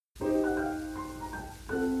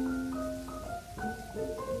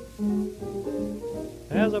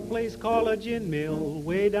There's a place called a gin mill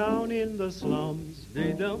way down in the slums.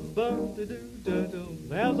 There's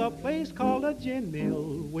a place called a gin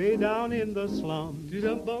mill way down in the slums.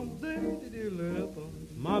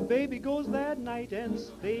 My baby goes that night and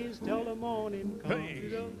stays till the morning comes.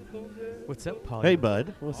 Hey. What's up, Paul? Hey,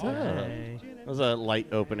 bud. What's up? Hey. That was a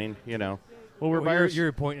light opening, you know. Well, we're by Well, our...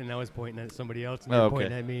 you're pointing, and I was pointing at somebody else, and you were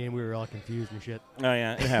pointing at me, and we were all confused and shit. Oh,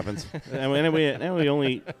 yeah, it happens. And we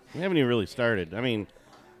haven't even really started. I mean,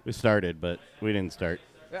 we started, but we didn't start.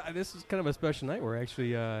 This is kind of a special night. We're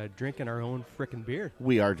actually drinking our own frickin' beer.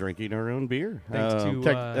 We are drinking our own beer.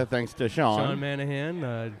 Thanks to Sean. Sean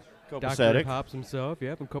Manahan, Doctor Kopacetic. of Hops himself,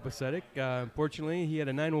 from Kopacetic. Unfortunately, he had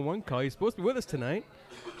a 911 call. He's supposed to be with us tonight.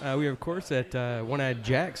 We are, of course, at One-Eyed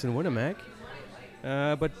Jack's in Winamac.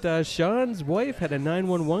 But Sean's wife had a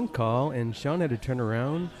 911 call, and Sean had to turn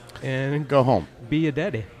around and go home. Be a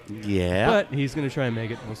daddy. Yeah. But he's going to try and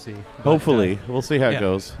make it. We'll see. Hopefully. We'll see how it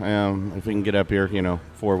goes. If we can get up here,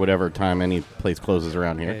 for whatever time any place closes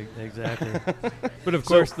around here. Exactly. But, of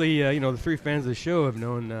course, the three fans of the show have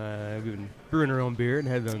known we've been brewing our own beer and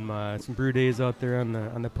had some brew days out there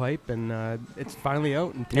on the pipe, and it's finally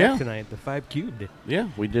out in tap tonight, the 5 cubed. Yeah,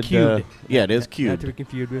 we did. Cubed. It is cubed. Not to be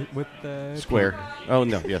confused with square. Cubed. Oh,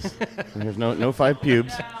 no, yes. There's no 5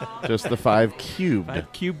 pubes, just the 5 cubed.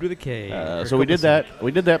 5 cubed with a K. So we did that.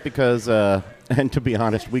 We did that because, and to be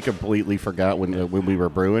honest, we completely forgot when we were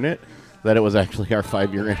brewing it that it was actually our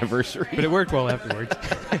 5-year anniversary. But it worked well afterwards.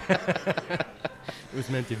 It was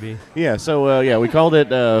meant to be. Yeah. So we called it.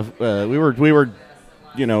 We were,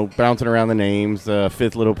 bouncing around the names.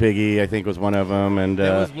 Fifth Little Piggy, I think, was one of them, and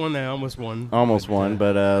that was one that almost won.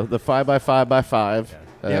 But the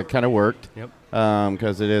 5x5x5 kind of worked. Yep.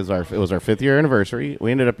 Because it was our 5th-year anniversary.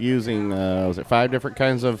 We ended up using 5 different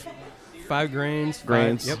kinds of 5 grains.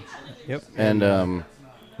 Yep. And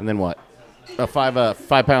then what?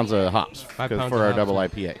 5 pounds of hops for our double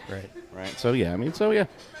IPA. Right. So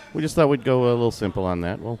we just thought we'd go a little simple on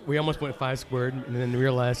that. Well, we almost went 5 squared, and then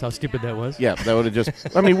realized how stupid that was. Yeah, that would have just.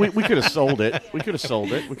 I mean, we could have sold it. We could have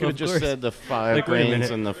sold it. We could have just said the 5 grains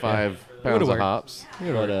and the 5 pounds of hops.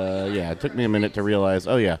 But it took me a minute to realize.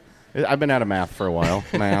 Oh yeah, I've been out of math for a while.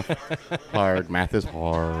 Math hard. Math is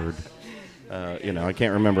hard. I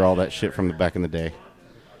can't remember all that shit from back in the day.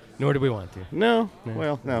 Nor do we want to. No.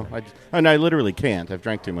 Well, no. I literally can't. I've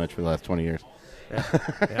drank too much for the last 20 years.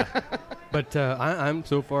 Yeah. But I'm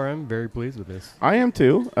very pleased with this. I am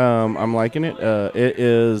too. I'm liking it. It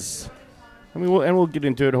is. I mean, we'll get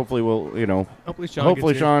into it. Hopefully,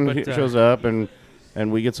 Hopefully Sean shows up and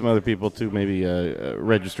we get some other people to maybe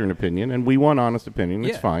register an opinion. And we want honest opinion.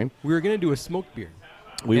 It's fine. We were going to do a smoked beer.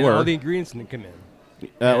 We were. All the ingredients didn't come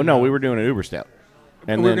in. No, we were doing an Uber Stout.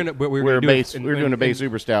 And we were doing a base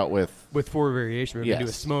Uber Stout with 4 variations. We're going to do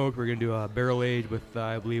a smoke. We're going to do a barrel age with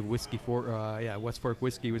I believe West Fork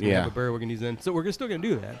whiskey was going to have a barrel we're going to use in. So we're still going to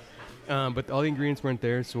do that. But all the ingredients weren't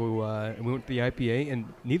there, so we went to the IPA,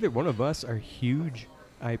 and neither one of us are huge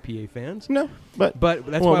IPA fans. No, but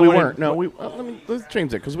that's why we weren't. No, let's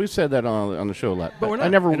change that because we've said that on the show a lot. But we're not. I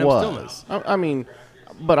never and was. I mean.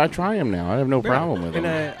 But I try them now. I have no problem with them.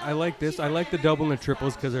 And I like this. I like the double and the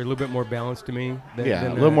triples because they're a little bit more balanced to me. A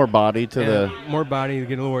little more body to the... More body to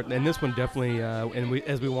get a little more... And this one definitely...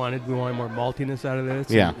 as we wanted more maltiness out of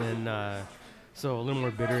this. Yeah. So a little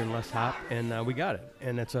more bitter and less hop. And we got it.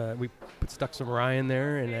 And it's we stuck some rye in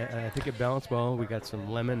there, and I think it balanced well. We got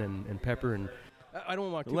some lemon and pepper and... I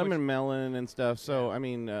don't want lemon, melon, and stuff. So I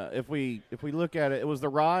mean, if we look at it, it was the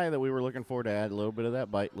rye that we were looking for to add a little bit of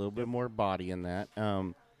that bite, a little bit more body in that,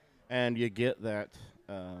 and you get that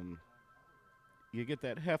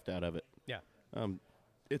heft out of it. Yeah.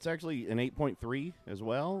 It's actually an 8.3 as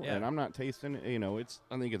well, and I'm not tasting it.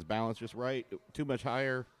 I think it's balanced just right. Too much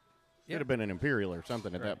higher. Could have been an imperial or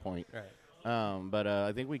something at that point. Right. But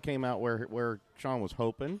I think we came out where Sean was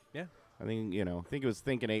hoping. Yeah. I think it was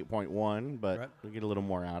thinking 8.1, but we get a little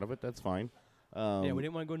more out of it. That's fine. We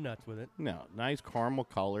didn't want to go nuts with it. No, nice caramel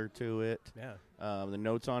color to it. Yeah. The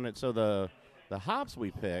notes on it. So the hops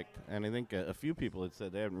we picked, and I think a few people had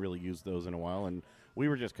said they haven't really used those in a while, and we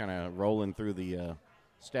were just kind of rolling through the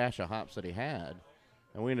stash of hops that he had,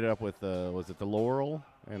 and we ended up with was it the Laurel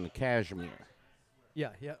and the Cashmere?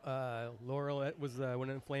 Yeah. Laurel was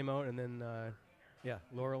went in flame out, and then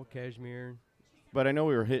Laurel, Cashmere. But I know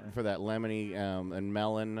we were hitting for that lemony and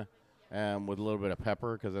melon with a little bit of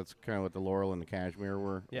pepper because that's kind of what the Laurel and the Cashmere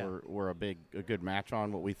were a good match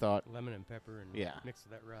on what we thought. Lemon and pepper and mixed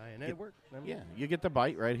with that rye, and it worked. You get the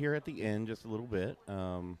bite right here at the end just a little bit.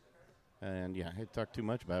 And I talked too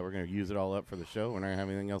much about it. We're going to use it all up for the show. We're not going to have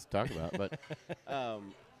anything else to talk about. But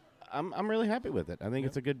I'm really happy with it. I think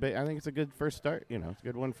it's a good. I think it's a good first start. It's a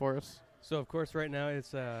good one for us. So, of course, right now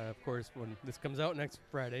it's, of course, when this comes out next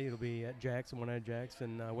Friday, it'll be at Jack's and One-Eyed Jack's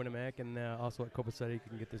and Winamac, and also at Kopacetic. You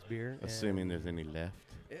can get this beer. Assuming there's any left.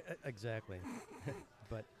 Exactly.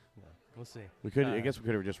 But we'll see. I guess we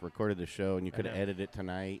could have just recorded the show, and you could have edited it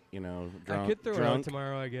tonight. Drunk. I could throw it out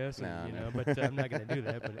tomorrow, I guess. No. But I'm not going to do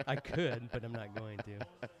that. But I could, but I'm not going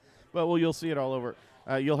to. Well, you'll see it all over.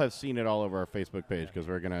 You'll have seen it all over our Facebook page because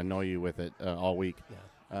we're going to annoy you with it all week.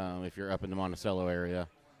 Yeah. If you're up in the Monticello area.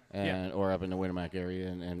 Or up in the Winamac area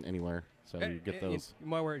and anywhere. So you get those.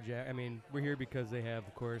 While we're at Jack, we're here because they have,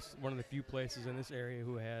 of course, one of the few places in this area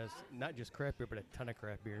who has not just craft beer, but a ton of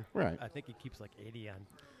craft beer. Right. I think he keeps like 80 on.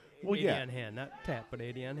 Well, 80 on hand, not tap, but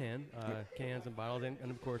 80 on hand. Cans and bottles,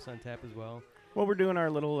 and of course on tap as well. Well, we're doing our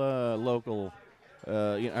little local.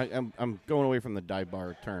 I'm going away from the dive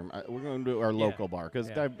bar term. We're going to do our local bar because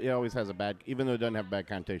dive always has a bad, even though it doesn't have a bad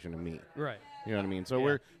connotation to me. Right. You know what I mean? So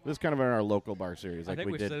this is kind of in our local bar series. I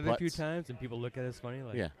think we've said it a few times, and people look at us funny.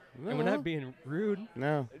 Like, and we're not being rude.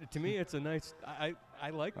 No. To me, it's a nice. I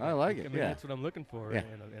like. I like it. That's what I'm looking for in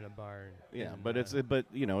a bar. Yeah, but it's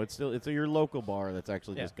your local bar that's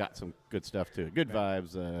actually just got some good stuff to it. Good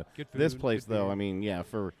vibes. Good food, this place though,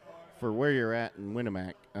 for where you're at in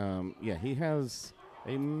Winamac, he has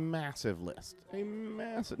a massive list.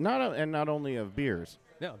 Not only of beers.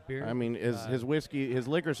 No, beer. His whiskey, his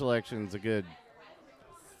liquor selection's a good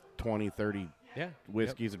 20, 30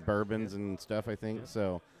 whiskeys and bourbons and stuff, I think. Yep.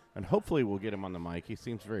 So, and hopefully we'll get him on the mic. He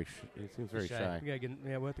seems very shy. We have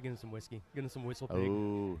to get him some whiskey. Get him some Whistle Pig.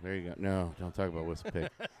 Oh, there you go. No, don't talk about Whistle Pig.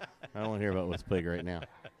 I don't want to hear about Whistle Pig right now.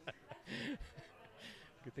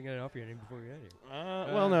 Good thing I didn't offer you anything before we got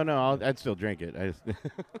here. No. I'd still drink it.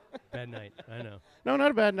 Bad night. I know. No,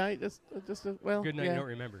 not a bad night. Just good night. Don't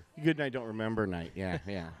remember. Good night. Don't remember night. Yeah.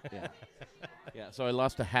 Yeah. So I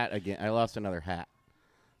lost a hat again. I lost another hat.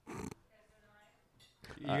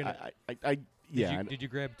 Did you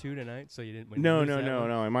grab two tonight so you didn't? No.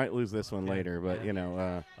 I might lose this one later, but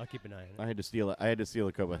I'll keep an eye on it. I had to steal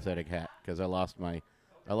a Kopacetic hat because I lost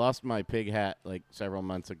my pig hat like several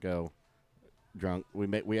months ago. Drunk.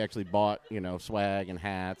 We actually bought swag and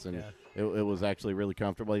hats, and it was actually really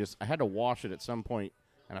comfortable. I had to wash it at some point,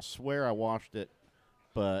 and I swear I washed it,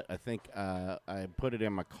 but I think I put it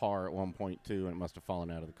in my car at one point too, and it must have fallen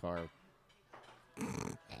out of the car,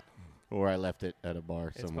 or I left it at a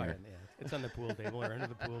bar somewhere. Fine, it's on the pool table or under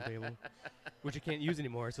the pool table, which you can't use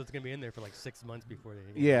anymore. So it's gonna be in there for like 6 months before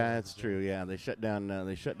they. Yeah, that's true. Yeah, they shut down.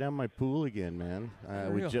 They shut down my pool again, man.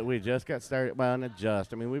 We just got started. Well, not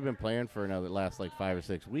just. We've been playing for last like 5 or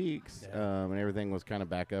 6 weeks, and everything was kind of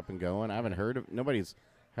back up and going. I haven't heard of nobody's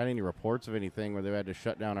had any reports of anything where they had to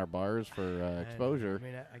shut down our bars for exposure.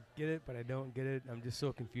 I get it, but I don't get it. I'm just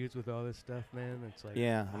so confused with all this stuff, man. It's like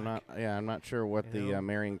I'm not sure what the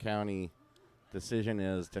Marion County decision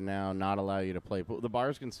is to now not allow you to play pool. The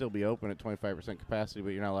bars can still be open at 25% capacity,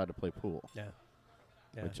 but you're not allowed to play pool. Yeah.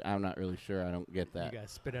 Which I'm not really sure. I don't get that. You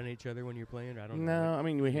guys spit on each other when you're playing? I don't know.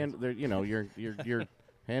 No, we handle. You're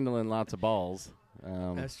handling lots of balls.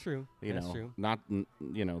 That's true. That's true. Not in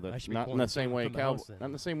the same way not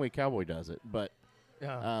in the same way Cowboy does it, but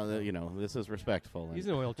this is respectful. He's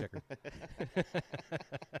an oil checker.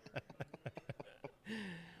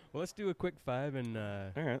 Well, let's do a quick 5, and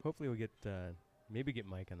hopefully we'll get maybe get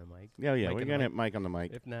Mike on the mic. Yeah, we're going to get Mike on the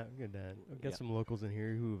mic. If not, we've got some locals in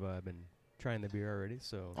here who've been trying the beer already.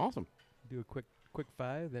 So awesome. Do a quick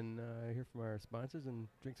 5, then hear from our sponsors and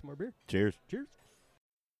drink some more beer. Cheers. Cheers.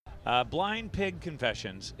 Blind Pig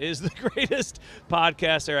Confessions is the greatest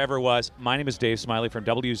podcast there ever was. My name is Dave Smiley from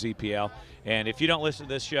WZPL, and if you don't listen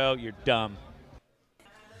to this show, you're dumb.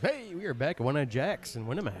 Hey, we are back at One-Eyed Jack's in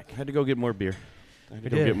Winamac. I had to go get more beer. I had to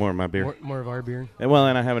go get more of my beer. More of our beer. And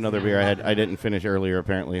I have another beer I didn't finish earlier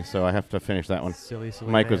apparently, so I have to finish that one. Silly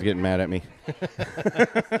Mike was getting mad at me.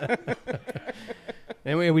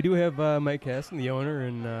 Anyway, we do have Mike Kasten, the owner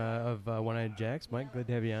of One-Eyed Jack's. Mike, glad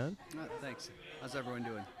to have you on. Thanks. How's everyone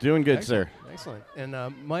doing? Doing good, sir. Excellent. And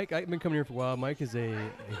Mike, I've been coming here for a while. Mike is a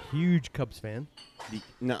huge Cubs fan.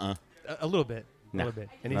 Nuh-uh. A little bit. A little bit.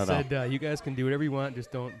 And he said, you guys can do whatever you want,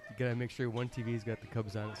 just don't, you got to make sure one TV's got the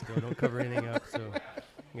Cubs on it still. Don't cover anything up. So,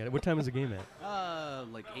 what time is the game at?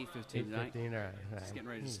 Like 8:15 tonight. 8:15, all right. Just getting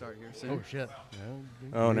ready to start here soon. Oh, shit.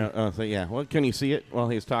 Oh, no. Oh, so, yeah. Well, can you see it while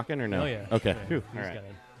he's talking or no? Oh, yeah. Okay. Yeah, all right.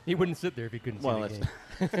 He wouldn't sit there if he couldn't see the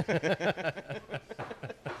game.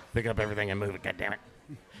 Pick up everything and move it, goddammit.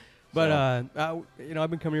 But, I've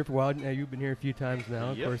been coming here for a while. You've been here a few times now.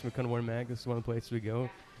 Yep. Of course, we're kind of Winamac. This is one of the places we go.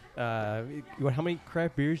 How many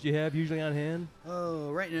craft beers do you have usually on hand?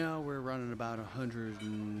 Oh, right now we're running about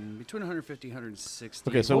between 150, 160.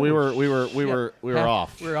 Okay, so we were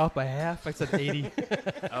off. We were off by half. I said 80.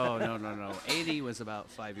 Oh, no. 80 was about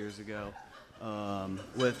 5 years ago.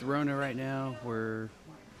 With Rona right now, we're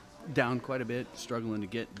down quite a bit, struggling to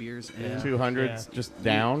get beers in. 200s just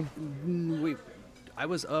down. I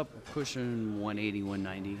was up pushing 180,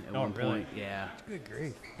 190 at one point. Yeah. Good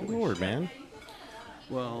grief. Good Lord, man.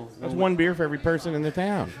 Well, That's one beer for every person in the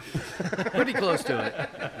town. pretty close to it.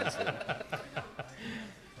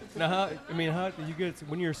 Now, how do you get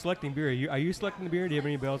when you're selecting beer? Are you selecting the beer? Do you have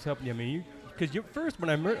anybody else helping you? I mean, because when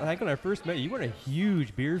I first met you, you weren't a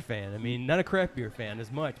huge beer fan. I mean, not a craft beer fan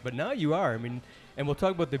as much, but now you are. I mean, and we'll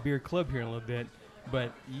talk about the beer club here in a little bit.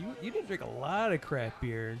 But you didn't drink a lot of craft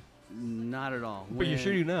beer. Not at all. But you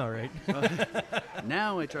sure do now, right?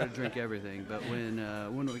 Now I try to drink everything. But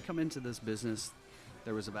when we come into this business,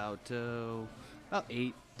 there was about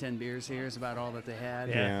 8, 10 beers here is about all that they had.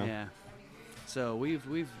 Yeah. So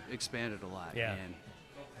we've expanded a lot. Yeah. And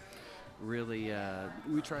really,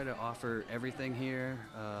 we try to offer everything here.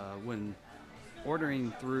 When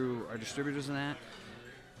ordering through our distributors and that,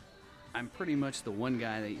 I'm pretty much the one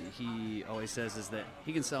guy that he always says is that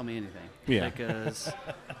he can sell me anything. Yeah. Because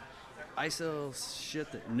I sell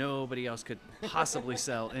shit that nobody else could possibly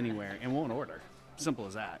sell anywhere and won't order. Simple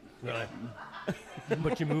as that. Really?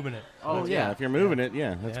 But you're moving it. Oh, yeah. If you're moving it,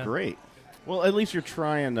 that's great. Well, at least you're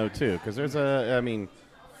trying, though, too, because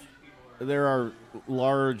there are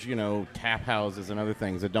large, tap houses and other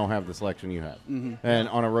things that don't have the selection you have. Mm-hmm. And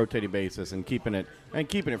on a rotating basis and keeping it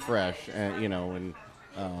fresh, and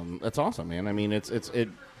that's awesome, man. I mean,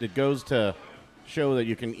 it goes to show that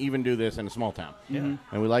you can even do this in a small town. Yeah.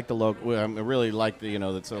 And we like the local. I really like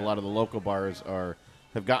that's a lot of the local bars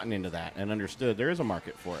have gotten into that and understood there is a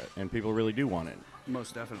market for it and people really do want it.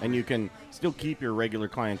 Most definitely. And you can still keep your regular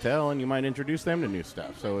clientele and you might introduce them to new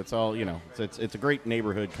stuff. So it's all it's a great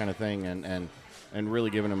neighborhood kind of thing and really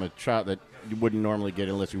giving them a shot that you wouldn't normally get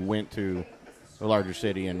unless you went to a larger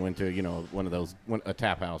city and went to one of those a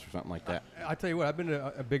tap house or something like that. I'll tell you what, I've been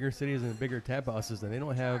to bigger cities and bigger tap houses, and they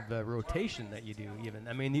don't have the rotation that you do. Even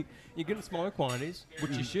I mean, you get in smaller quantities,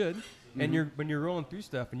 which you should, and when you're rolling through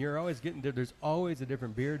stuff, and you're always getting there's always a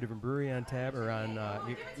different beer, different brewery on tap, or on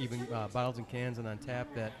even bottles and cans and on tap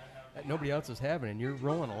that nobody else is having, and you're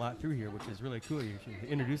rolling a lot through here, which is really cool. You're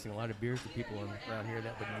introducing a lot of beers to people around here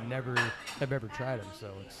that would never have ever tried them,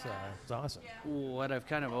 so it's awesome. What I've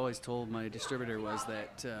kind of always told my distributor was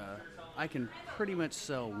that I can pretty much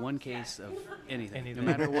sell one case of anything. No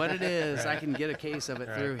matter what it is, I can get a case of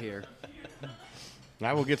it through here.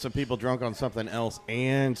 I will get some people drunk on something else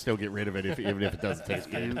and still get rid of it even if it doesn't taste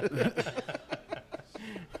good.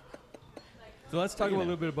 So let's talk a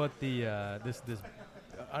little bit about the this.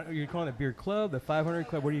 You're calling it Beer Club, the 500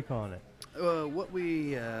 Club. What are you calling it?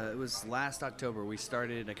 It was last October. I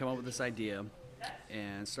came up with this idea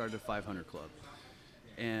and started a 500 Club.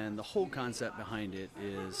 And the whole concept behind it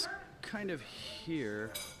is kind of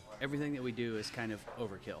everything that we do is kind of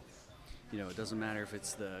overkill. It doesn't matter if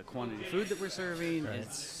it's the quantity of food that we're serving. Right.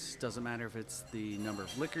 It doesn't matter if it's the number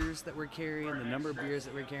of liquors that we're carrying, the number of beers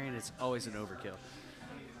that we're carrying. It's always an overkill.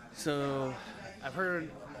 So I've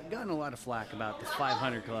gotten a lot of flack about the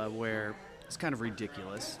 500 Club where it's kind of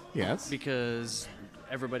ridiculous. Yes. Because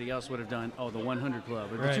everybody else would have done, the 100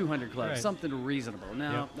 Club or the 200 Club, something reasonable.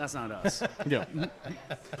 No, that's not us. Yeah.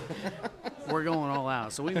 We're going all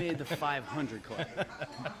out. So we made the 500 Club.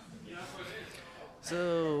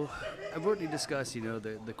 So I've already discussed,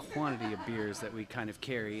 the quantity of beers that we kind of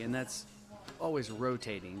carry, and that's always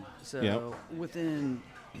rotating. So within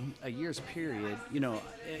a year's period, at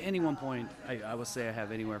any one point, I will say I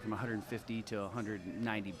have anywhere from 150 to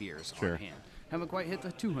 190 beers on hand. Haven't quite hit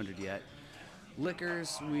the 200 yet.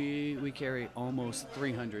 Liquors, we carry almost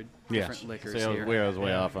 300 different liquors here. I was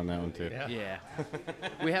way off on that one, too. Yeah.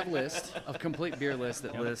 We have a complete beer list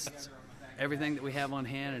that lists everything that we have on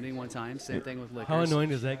hand at any one time. Same thing with liquors. How annoying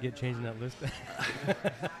does that get changing that list?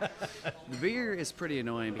 The beer is pretty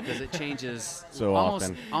annoying because it changes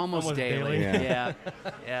often. Almost daily. Yeah.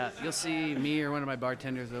 Yeah. You'll see me or one of my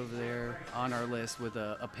bartenders over there on our list with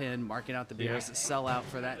a pen marking out the beers that sell out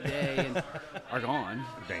for that day and are gone.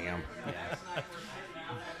 Damn. Yeah.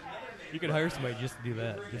 You could hire somebody just to do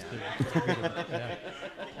that. Just to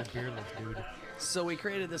a beer list, dude. So we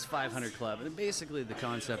created this 500 Club, and basically the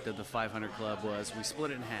concept of the 500 Club was we split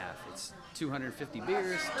it in half. It's 250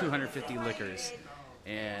 beers, 250 liquors,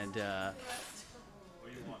 and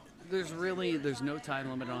there's no time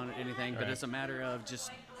limit on it, anything, but it's a matter of just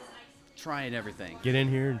trying everything. Get in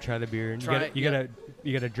here and try the beer.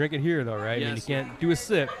 You gotta drink it here though, right? Yes. I mean, you can't do a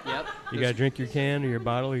sip. Yep. You gotta drink your can or your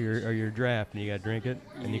bottle or your draft, and you gotta drink it,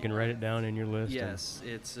 and you can write it down in your list. Yes,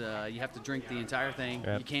 it's you have to drink the entire thing.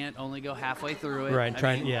 Yep. You can't only go halfway through it. Right.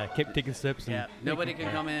 Keep taking sips. Yeah. Nobody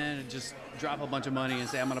can come in and just drop a bunch of money and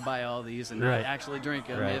say I'm going to buy all these and not actually drink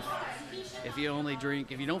them. Right. If you only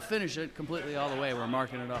drink, if you don't finish it completely all the way, we're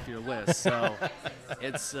marking it off your list. So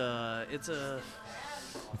it's a.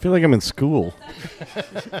 I feel like I'm in school.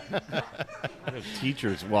 I have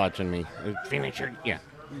teachers watching me. Finish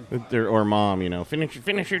your or mom,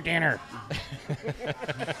 finish your dinner.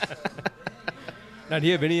 Now, do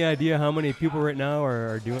you have any idea how many people right now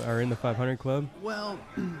are in the 500 club? Well,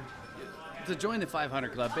 to join the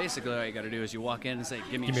 500 club, basically all you got to do is you walk in and say,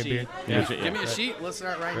 "Give me a sheet. Give me a sheet. Let's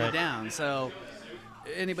start writing it down." So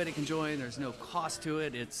anybody can join. There's no cost to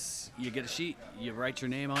it. It's you get a sheet, you write your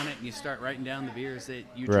name on it, and you start writing down the beers that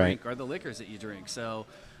you drink or the liquors that you drink. So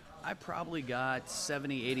I probably got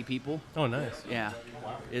 70, 80 people. Oh, nice. Yeah.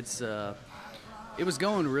 It's it was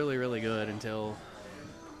going really, really good until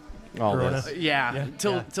all Corona. this.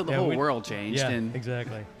 Until the whole world changed. Yeah, and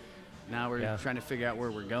exactly. now we're trying to figure out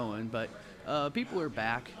where we're going. But people are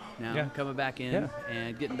back now, coming back in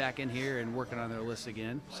and getting back in here and working on their list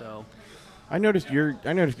again. So I noticed your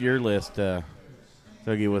list,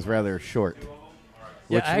 Dougie, was rather short,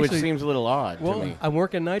 which seems a little odd to me. I'm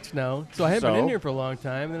working nights now, so I haven't been in here for a long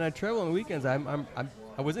time, and I travel on the weekends.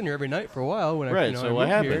 I was in here every night for a while when I so what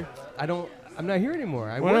moved happened? here. I'm not here anymore.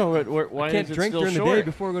 Why I can't drink during the day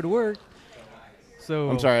before I go to work.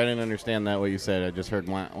 So I'm sorry, I didn't understand that what you said. I just heard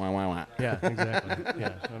wah wah wah wah. Yeah, exactly.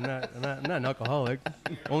 Yeah, I'm not an alcoholic,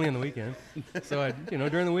 only on the weekend. So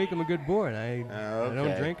during the week I'm a good boy, and I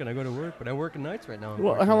don't drink and I go to work, but I work at nights right now.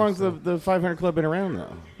 Well, how long's the 500 Club been around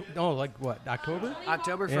though? Oh, like what? October?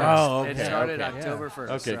 October 1st. Yeah. Oh, okay. It started October 1st.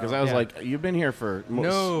 Okay, because I was like, you've been here for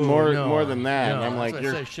more than that. No, and I'm like,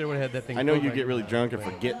 I should have had that thing. I know you get really drunk and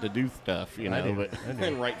forget to do stuff, but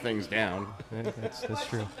and write things down. That's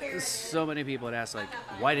true. So many people had asked, like,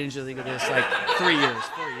 why didn't you think of this like 4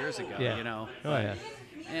 years ago? Yeah. Oh yeah.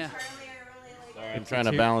 Yeah. I'm trying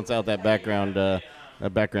to balance out that background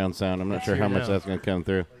sound. I'm not sure how much that's going to come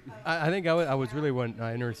through. I think I was really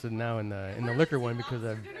interested now in the liquor one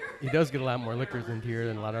because he does get a lot more liquors into here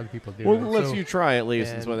than a lot of other people do. Well, lets you try at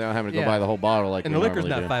least, without having to go buy the whole bottle like. And we the liquor's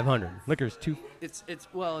normally not do. 500. Liquor's two. It's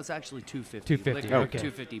actually 250. 250. Liquor, Okay.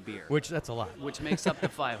 250 beer. Which that's a lot. Which makes up the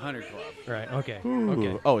 500 club. Right. Okay. Ooh.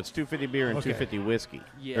 Okay. Oh, it's 250 beer and 250 whiskey.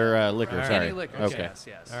 Yeah. Or liquor. All right. Sorry. Any liquor. Okay.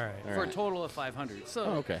 Yes. All right. For a total of 500.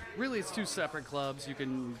 So really, it's two separate clubs. You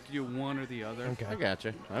can do one or the other. Okay. I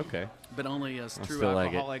gotcha. Okay. But only us true still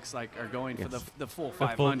like it. alcoholics are going for the full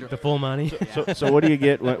 500. The full money. So what do you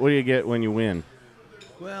get? What do you get when you win?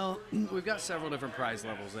 Well, we've got several different prize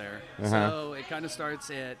levels there. Uh-huh. So it kind of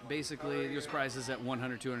starts at basically there's prizes at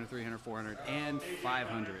 100, 200, 300, 400, and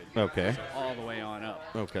 500. Okay. So all the way on up.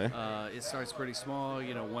 Okay. It starts pretty small.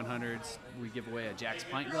 100s, we give away a Jack's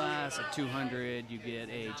pint glass. At 200, you get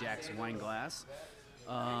a Jack's wine glass.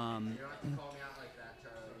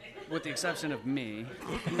 With the exception of me,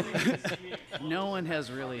 no one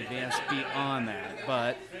has really advanced beyond that.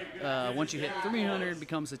 But once you hit 300, it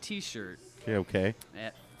becomes a T-shirt. Okay.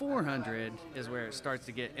 At 400 is where it starts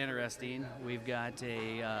to get interesting. We've got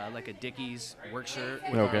a Dickies work shirt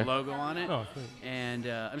with our logo on it. Oh, cool. And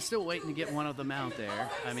I'm still waiting to get one of them out there.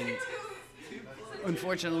 I mean,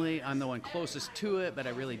 unfortunately, I'm the one closest to it, but I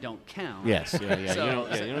really don't count. Yes. Yeah. So,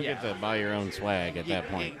 you don't get to buy your own swag at that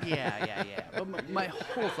point. Yeah. But my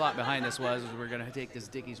whole thought behind this was we're going to take this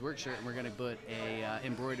Dickies work shirt and we're going to put a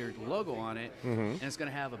embroidered logo on it, and it's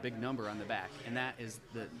going to have a big number on the back, and that is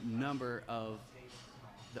the number of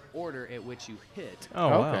the order at which you hit. Oh,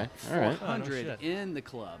 wow. Okay. All right. 400 in the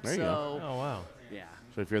club. There you go. Oh, wow. Yeah.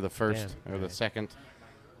 So if you're the first or the second.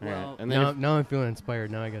 Well, all right. And then Now I'm feeling inspired.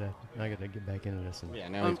 Now I gotta get back into this.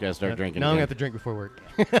 now he's got to start drinking. Now I'm again. gonna have to drink before work.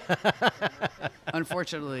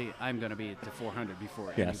 Unfortunately, I'm going to be at the 400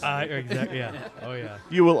 before. Yes. anybody. Exactly. Yeah. Oh yeah.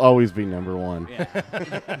 You will always be number one. Yeah.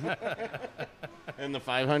 And the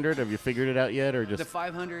 500, have you figured it out yet, or just The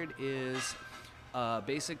 500 is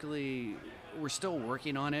basically we're still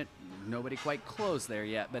working on it. Nobody quite closed there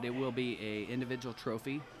yet, but it will be a individual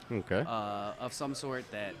trophy okay? of some sort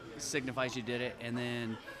that signifies you did it, and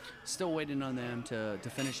then still waiting on them to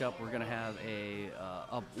finish up. We're going to have a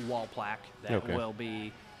wall plaque that will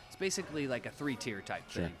be. It's basically like a 3-tier type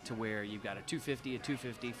thing, to where you've got a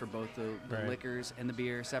 250 for both the liquors and the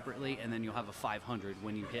beer separately, and then you'll have a 500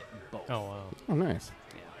 when you hit both. Oh wow. Oh, nice.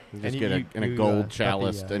 Yeah. You just get a gold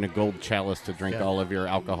chalice and a gold chalice to drink all of your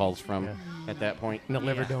alcohols from at that point. And a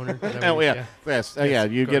liver donor. Oh yeah, yes. Yeah,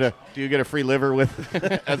 you get a. Do you get a free liver with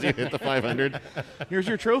as you hit the 500? Here's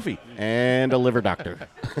your trophy and a liver doctor.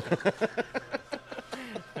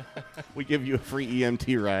 We give you a free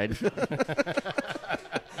EMT ride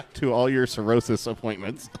to all your cirrhosis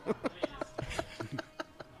appointments.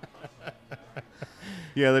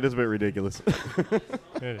 Yeah, that is a bit ridiculous. It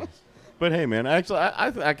is. But hey, man, actually,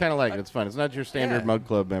 I kind of like it. It's fun. It's not your standard Mug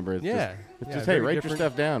Club member. It's just hey, write your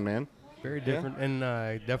stuff down, man. Very different and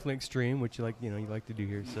definitely extreme, which you like to do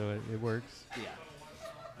here, so it works. Yeah.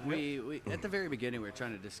 We at the very beginning we were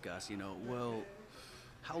trying to discuss, well,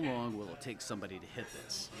 how long will it take somebody to hit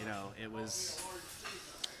this? It was.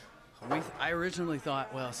 I originally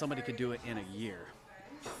thought, well, somebody could do it in a year,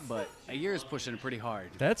 but a year is pushing it pretty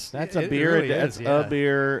hard. That's a beer. Really that's a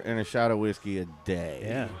beer and a shot of whiskey a day.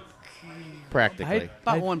 Yeah. Practically.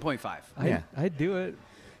 About 1.5. Yeah, I'd do it.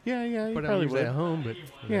 Yeah, you but probably I'm would at home. But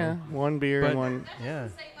one beer and one. Yeah.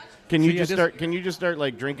 Can you just start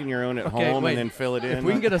like drinking your own at home and then fill it in? If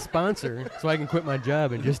we can get a sponsor, so I can quit my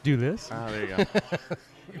job and just do this. Oh, there you go.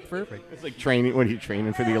 Perfect. It's like training. What are you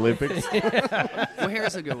training for the Olympics? Well,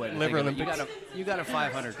 here's a good way. Liver Olympics. You got a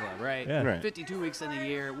 500 club, right? Yeah. Right. 52 weeks in a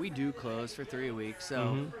year. We do close for 3 weeks,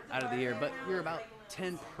 so out of the year, but you're about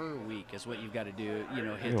 10 per week is what you've got to do.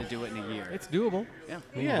 Hit to do it in a year. It's doable. Yeah.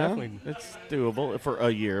 Definitely. It's doable for a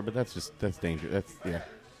year, but that's dangerous.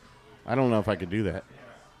 I don't know if I could do that.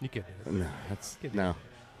 You could do it. No.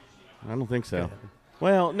 I don't think so.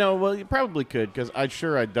 Well, no. Well, you probably could because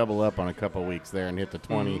I'd double up on a couple weeks there and hit the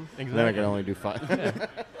 20. Exactly. Then I could only do 5.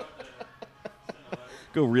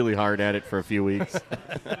 Go really hard at it for a few weeks,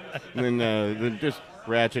 and then just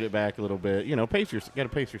ratchet it back a little bit. Got to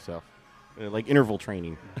pace yourself, like interval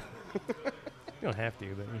training. You don't have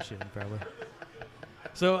to, but you should probably.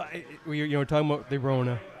 So we're talking about the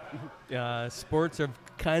Rona. Sports have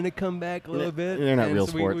kind of come back a little bit. They're not real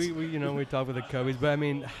sports. We talk with the Cubbies, but I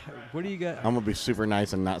mean, what do you got? I'm gonna be super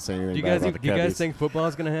nice and not say anything. Do you guys think football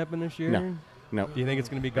is gonna happen this year? No. Do you think it's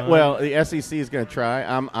gonna be gone? Well, the SEC is gonna try.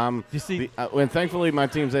 You see, and thankfully my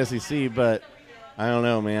team's SEC, but I don't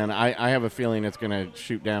know, man. I have a feeling it's gonna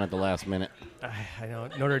shoot down at the last minute. I know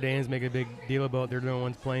Notre Dame's making a big deal about they're the only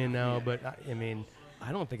ones playing now, but I mean.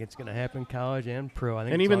 I don't think it's going to happen college and pro. I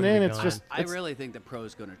think and it's even then, it's gone. Just. I really think the pro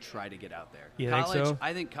is going to try to get out there. You college, think so?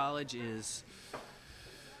 I think college is.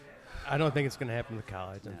 I don't think it's going to happen with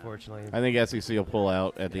college, unfortunately. I think SEC will pull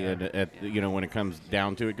out at the end, when it comes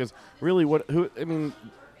down to it, because really, it's going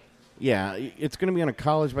to be on a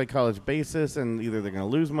college by college basis, and either they're going to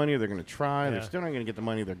lose money or they're going to try. They're still not going to get the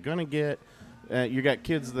money they're going to get. You got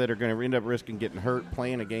kids that are going to end up risking getting hurt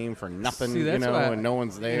playing a game for nothing, and no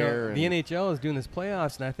one's there. The NHL is doing this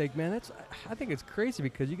playoffs, and I think, man, I think it's crazy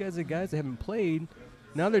because you guys are guys that haven't played.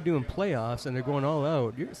 Now they're doing playoffs and they're going all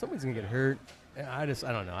out. Somebody's going to get hurt. I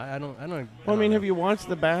don't know. I don't. Well, I mean, have you watched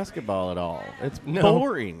the basketball at all? It's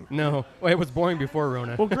boring. No. Well, it was boring before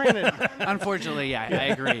Rona. Well, granted. Unfortunately, I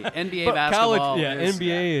agree. NBA but basketball. College,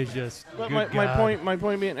 NBA is just. But my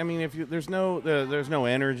point being, I mean, if there's no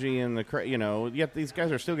energy in the yet these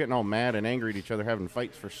guys are still getting all mad and angry at each other, having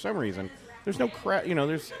fights for some reason. There's no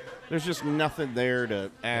there's just nothing there to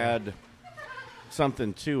add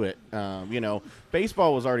something to it.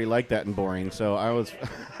 Baseball was already like that and boring, so I was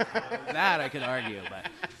that I could argue, but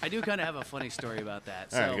I do kind of have a funny story about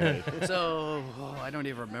that. So I don't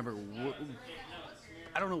even remember.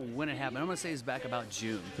 I don't know when it happened. I'm gonna say it's back about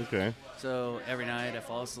June. Okay. So every night I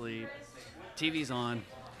fall asleep, TV's on,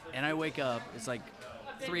 and I wake up. It's like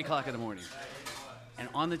 3 o'clock in the morning, and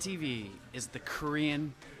on the TV is the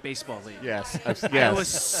Korean Baseball League. Yes. I was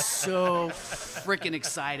so freaking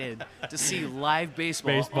excited to see live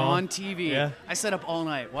baseball on TV. Yeah. I sat up all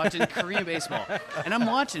night watching Korean baseball, and I'm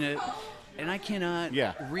watching it, and I cannot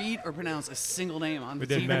read or pronounce a single name on the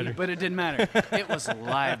TV, but it didn't matter. It was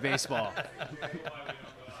live baseball.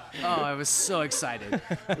 Oh, I was so excited.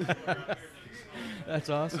 That's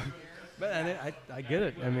awesome. But I get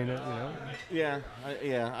it. I mean, I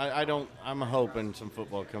don't. I'm hoping some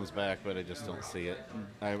football comes back, but I just don't see it.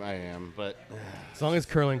 I am, but as long as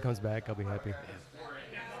curling comes back, I'll be happy.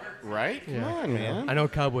 Right? Come on, man. I know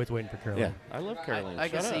Cowboys waiting for curling. Yeah, I love curling. I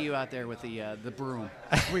can see you out there with the broom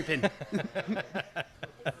sweeping.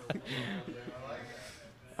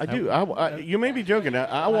 I do. You may be joking.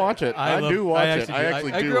 I watch it. I do watch it. I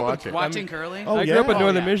actually do watch it. Watching curling? I grew up in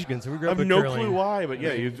Northern Michigan, so we grew up with curling. I have no clue why, but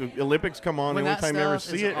Olympics come on. When the only time you ever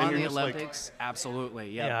see it, on and the you're just Olympics, like, absolutely.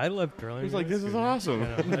 Yep. Yeah, I love curling. He's like, this is awesome.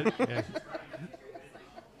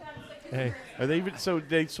 Hey. Are they even? So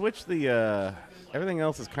they switched the everything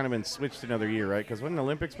else has kind of been switched another year, right? Because wasn't the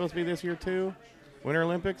Olympics supposed to be this year too? Winter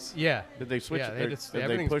Olympics? Yeah. Did they switch? Yeah, did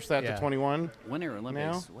they push that to 21? Winter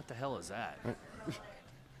Olympics? Now? What the hell is that?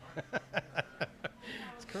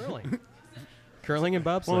 It's curling. Curling and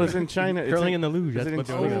bobsled. Well, it's in China. Curling and the luge. That's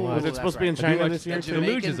what was it supposed to be in China this year? The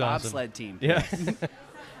luge is awesome. Bobsled team. Yeah.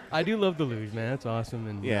 I do love the luge, man. That's awesome.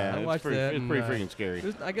 And yeah, I watched that. It's pretty freaking scary.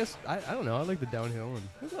 I guess I don't know. I like the downhill, and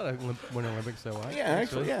there's a lot of Winter Olympics I watch. Yeah,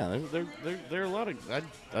 actually, yeah. There are a lot of.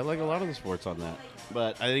 I like a lot of the sports on that.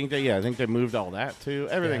 But I think they moved all that too.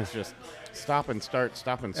 Everything's just stop and start.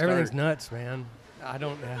 Everything's nuts, man. I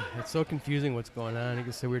don't. It's so confusing what's going on. Like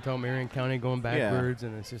I said, we were talking Marion County going backwards,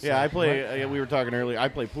 and it's just. Yeah, like, I play. We were talking earlier. I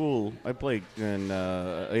play pool. I played in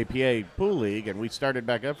APA pool league, and we started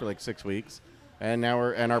back up for like 6 weeks, and now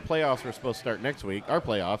our playoffs were supposed to start next week. Our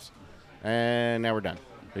playoffs, and now we're done.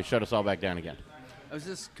 They shut us all back down again. I was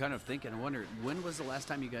just kind of thinking. I wondered when was the last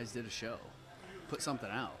time you guys did a show, put something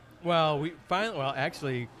out. Well, we finally. Well,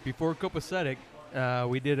 actually, before Kopacetic,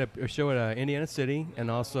 we did a show at Indiana City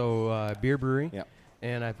and also Beer Brewery. Yeah.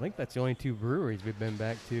 And I think that's the only 2 breweries we've been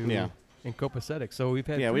back to. Yeah. In Kopacetic. So we've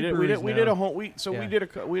had. Yeah, we did a home. We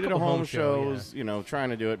did a home shows. Trying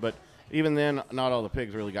to do it, but even then, not all the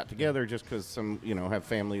pigs really got together just because some have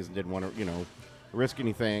families and didn't want to risk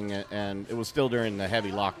anything, and it was still during the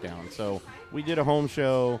heavy lockdown. So we did a home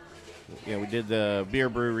show. We did the Beer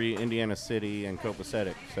Brewery, Indiana City, and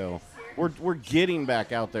Kopacetic. So we're getting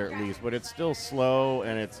back out there at least, but it's still slow,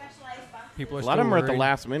 and it's people are a lot of them worried. are at the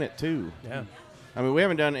last minute too. Yeah. I mean, we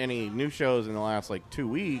haven't done any new shows in the last 2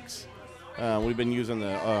 weeks. We've been using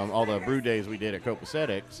all the brew days we did at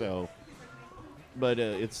Kopacetic. So, but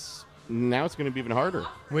it's going to be even harder.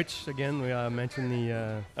 Which again, we mentioned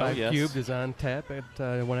the 5 Cubed is on tap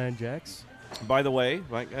at One Eyed Jack's. By the way,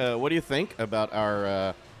 Mike, what do you think about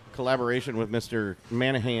our collaboration with Mr.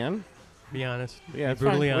 Manahan? Be honest. Yeah, it's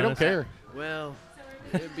brutally fine. honest. We don't care. Well,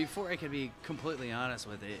 before I could be completely honest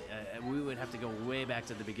with it, we would have to go way back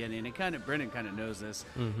to the beginning. And Brendan kind of knows this.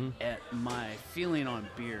 At my feeling on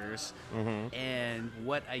beers and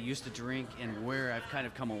what I used to drink and where I've kind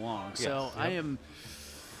of come along. Yes. So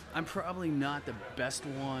I'm probably not the best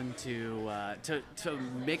one to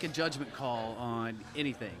make a judgment call on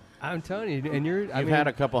anything. I'm telling you, and you've had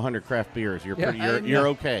a couple hundred craft beers. You're you're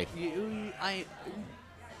okay.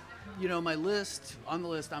 My list, I'm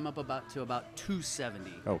up to about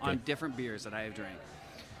 270 on different beers that I have drank.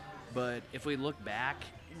 But if we look back,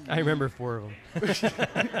 I remember 4 of them.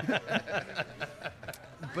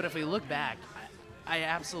 But if we look back, I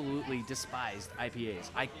absolutely despised IPAs.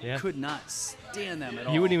 I could not stand them at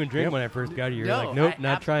all. You wouldn't even drink when I first got here. You're like, nope,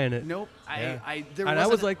 not trying it. Nope. Yeah. I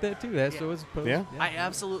was like that too. That's what was supposed. Yeah. I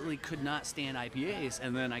absolutely could not stand IPAs,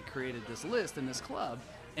 and then I created this list in this club,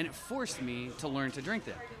 and it forced me to learn to drink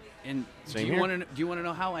them. And do you want to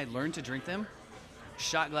know how I learned to drink them?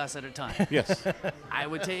 Shot glass at a time. Yes. I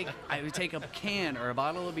would take a can or a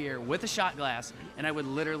bottle of beer with a shot glass, and I would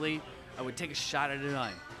take a shot at a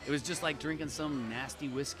time. It was just like drinking some nasty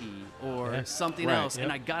whiskey or something else,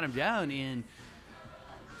 and I got them down, and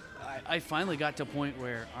I finally got to a point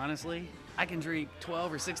where, honestly, I can drink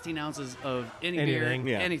 12 or 16 ounces of anything.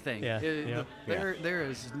 Beer, anything. Yeah. There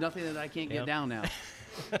is nothing that I can't get down now.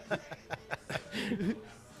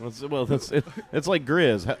 Well, it's like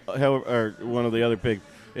Grizz, or one of the other pigs.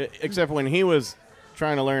 Except when he was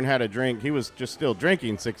trying to learn how to drink, he was just still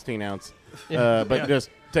drinking 16-ounce, but just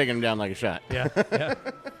taking them down like a shot. Yeah.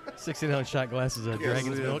 16-ounce shot glasses of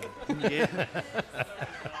Dragon's Milk. Yeah.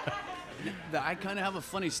 I kind of have a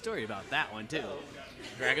funny story about that one too.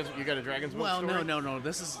 You got a Dragon's Milk story? Well, no.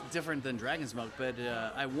 This is different than Dragon's Milk, but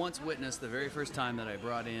I once witnessed the very first time that I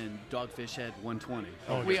brought in Dogfish Head 120.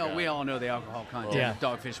 We all know the alcohol content of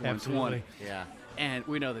Dogfish 120. Absolutely. Yeah. And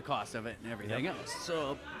we know the cost of it and everything else.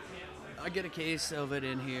 So I get a case of it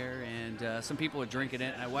in here, and some people are drinking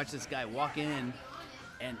it, and I watch this guy walk in,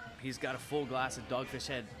 and he's got a full glass of Dogfish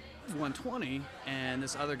Head 120, and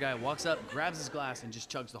this other guy walks up, grabs his glass, and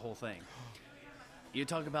just chugs the whole thing. You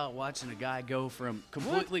talk about watching a guy go from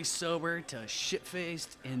completely sober to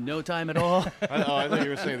shit-faced in no time at all. I thought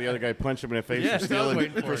you were saying the other guy punched him in the face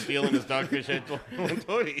for stealing his Dogfish Head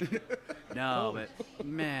 120. No, but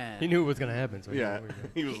man, he knew it was going to happen. So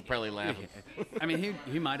he was probably laughing. I mean,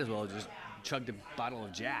 he might as well just chugged a bottle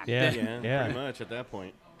of Jack. Yeah, pretty much at that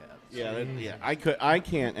point. I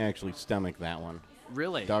can't actually stomach that one.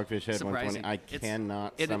 Really? Dogfish Head Surprising. 120. I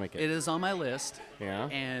cannot stomach it. It is on my list. Yeah.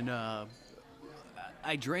 And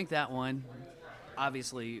I drank that one.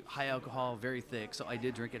 Obviously, high alcohol, very thick, so I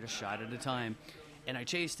did drink it a shot at a time. And I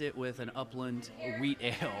chased it with an Upland wheat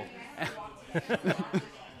ale.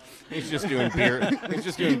 He's just doing beer. He's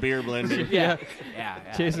just doing beer blending. Yeah.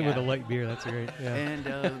 Chasing with a light beer. That's great. Yeah.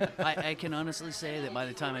 And I can honestly say that by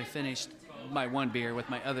the time I finished my one beer with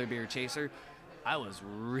my other beer chaser, I was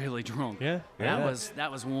really drunk. Yeah.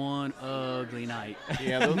 That was one ugly night.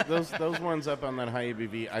 Yeah, those ones up on that high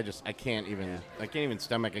ABV, I can't even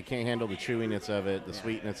stomach. I can't handle the chewiness of it, the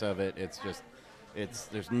sweetness of it. It's just,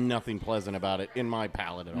 there's nothing pleasant about it in my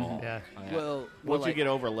palate at all. Yeah. Well, once you get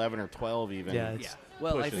over 11 or 12, even. Yeah.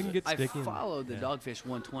 Well, I pushes think it. I followed the Dogfish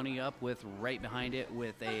 120 up with right behind it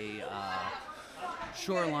with a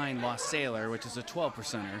Shoreline Lost Sailor, which is a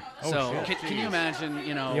 12%er. Oh, so shit. can you imagine?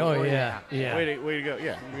 You know. Oh yeah. Way to go.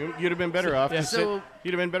 Yeah, you'd have been better off. You'd have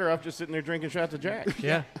been better off just sitting there drinking shots of Jack.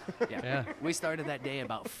 Yeah. Yeah. We started that day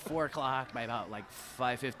about 4 o'clock. By about like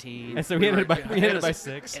 5:15. And so we ended by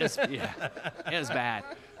 6. It was bad.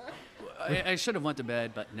 I should have went to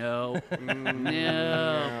bed, but no.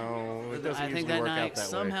 No, it doesn't I think usually that work out night that way.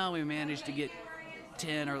 somehow we managed to get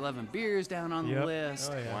 10 or 11 beers down on the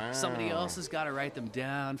list. Oh, yeah. Wow. Somebody else has got to write them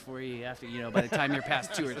down for you after, by the time you're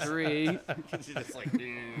past 2 or 3. Just like,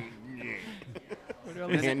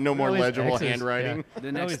 And no more all these legible X's, handwriting. yeah.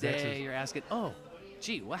 The next Always day, X's. you're asking, oh,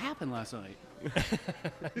 gee, what happened last night?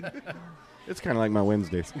 It's kind of like my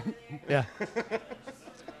Wednesdays. Yeah.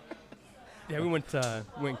 Yeah, we went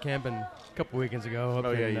camping a couple weekends ago up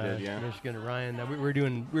in Michigan and Ryan. We were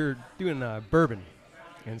doing bourbon,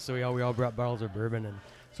 and so we all brought bottles of bourbon, and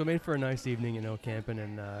so it made for a nice evening, camping.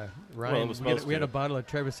 And Ryan, we had a bottle of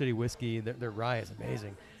Traverse City whiskey. Their rye is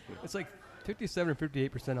amazing. It's like 57 or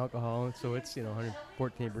 58% alcohol, so it's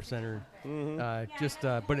 114% or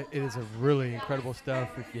but it is a really incredible stuff.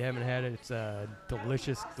 If you haven't had it, it's a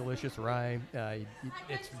delicious rye.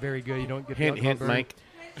 It's very good. You don't get the alcohol burn. Mike.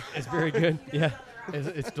 It's very good. Yeah,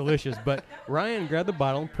 it's delicious. But Ryan grabbed the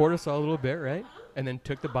bottle, poured us all a little bit, right, and then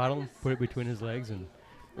took the bottle and put it between his legs, and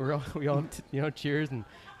we all cheers and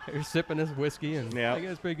we're sipping this whiskey, and I think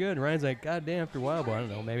it's pretty good. And Ryan's like, God damn, after a while, I don't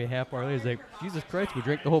know, maybe a half hour later, he's like, Jesus Christ, we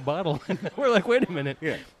drank the whole bottle. We're like, wait a minute.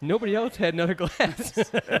 Yeah. Nobody else had another glass.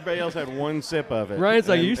 Everybody else had one sip of it. Ryan's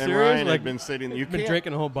like, are you serious? Ryan like, had been sitting. You've been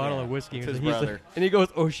drinking a whole bottle of whiskey. It's his brother. And he goes,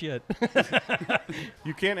 oh shit.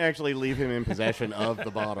 You can't actually leave him in possession of the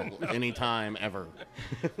bottle anytime ever.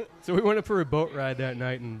 So we went up for a boat ride that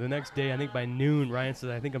night, and the next day, I think by noon, Ryan said,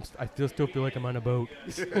 I still feel like I'm on a boat.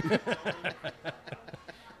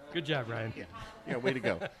 Good job, Ryan. Yeah, way to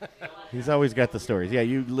go. He's always got the stories. Yeah,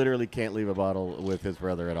 you literally can't leave a bottle with his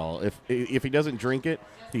brother at all. If he doesn't drink it,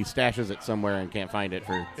 he stashes it somewhere and can't find it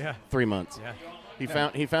for 3 months.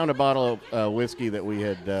 Yeah. He found a bottle of whiskey that we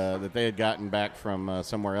had that they had gotten back from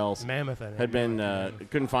somewhere else. Mammoth, I think. Had been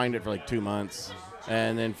couldn't find it for like 2 months,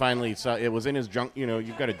 and then finally saw it was in his junk.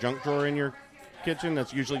 You've got a junk drawer in your kitchen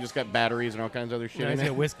that's usually just got batteries and all kinds of other shit in he's it.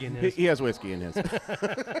 got whiskey in his. He has whiskey in his.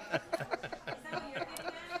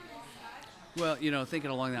 Well,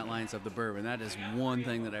 thinking along that lines of the bourbon, that is one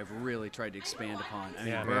thing that I've really tried to expand upon. I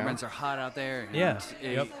mean, bourbons are hot out there. And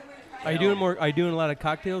Are you doing a lot of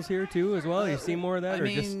cocktails here too as well? Are you seeing more of that, or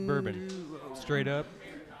just bourbon, straight up?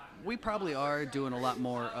 We probably are doing a lot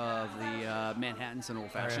more of the Manhattans and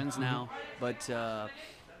old fashions now, but a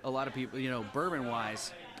lot of people,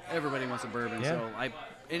 bourbon-wise, everybody wants a bourbon. So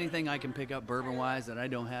anything I can pick up bourbon-wise that I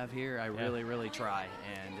don't have here, I really, really try.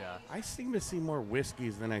 And I seem to see more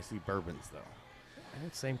whiskeys than I see bourbons, though.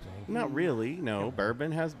 Same thing. Not really. No,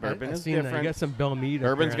 bourbon is different. You got some Belle Mead.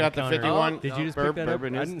 Bourbon's got the 51. Did you just pick that up? I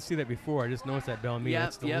didn't see that before. I just noticed that Belle Mead.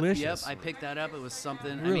 It's delicious. Yep. I picked that up. It was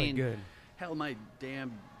something. Really good. Hell, my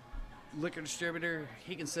damn liquor distributor,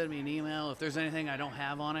 he can send me an email if there's anything I don't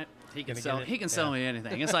have on it. He can sell me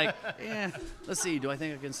anything. It's like, let's see. Do I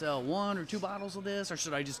think I can sell 1 or 2 bottles of this, or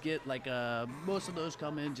should I just get like most of those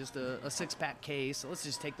come in just a 6-pack case? So let's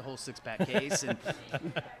just take the whole 6-pack case and.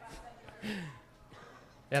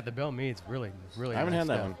 Yeah, the Belle Mead's really I haven't had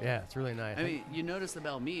that one. Yeah, it's really nice. I mean, you notice the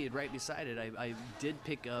Belle Mead right beside it. I did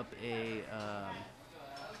pick up a.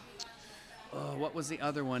 What was the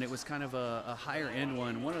other one? It was kind of a higher end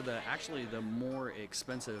one. One of the more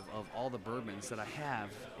expensive of all the bourbons that I have.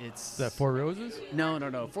 It's the Four Roses?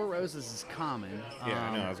 No. Four Roses is common. Yeah,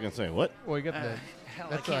 I know. I was gonna say what? Well, you got the. Hell,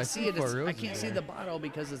 I can't see it. I can't see the bottle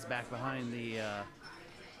because it's back behind the.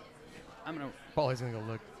 Paulie's gonna go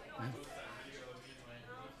look.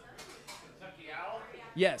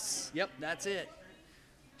 Yes. Yep. That's it.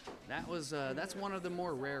 That's one of the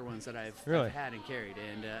more rare ones that I've had and carried,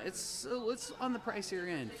 and it's on the pricier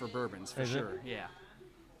end for bourbons for sure. Yeah.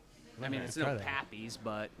 I mean, it's no Pappy's,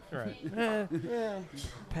 but right.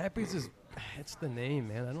 Pappy's is It's the name,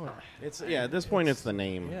 man. I don't. It's at this point, it's the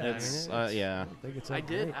name. Yeah, It's I mean, yeah. I think it's I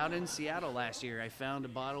did great. out in Seattle last year. I found a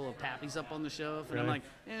bottle of Pappy's up on the shelf, and I'm Really?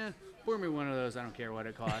 like, pour me one of those. I don't care what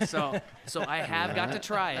it costs. So I have got to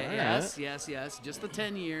try it. Yes. Just the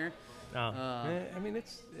 10-year. Oh. I mean,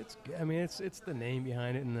 it's the name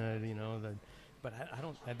behind it, and the. But I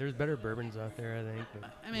don't. There's better bourbons out there, I think. But,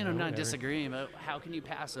 I mean, I'm not disagreeing, but how can you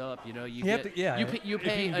pass up? You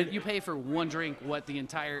pay for one drink what the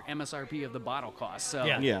entire MSRP of the bottle costs. So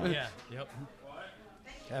Yeah. Yep.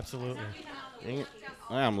 Absolutely.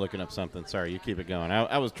 I'm looking up something. Sorry, you keep it going.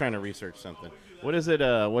 I was trying to research something. What is it?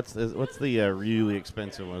 What's the really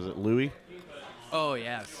expensive one? Is it Louis? Oh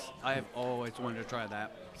yes, I've always wanted to try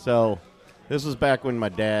that. So, this was back when my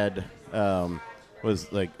dad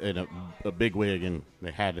was like in a big wig, and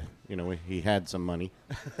they had, he had some money.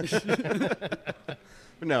 But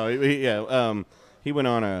no, he went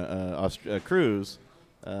on a cruise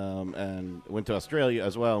and went to Australia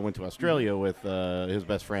as well. Went to Australia with his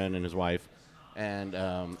best friend and his wife, and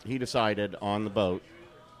he decided on the boat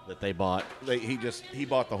that they bought. He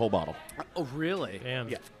bought the whole bottle. Oh really? Damn.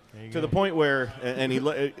 Yeah. To the point where, and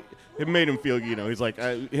it made him feel, he's like,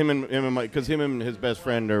 him and Mike, because him and his best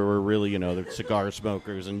friend were really, they're cigar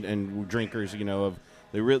smokers and drinkers,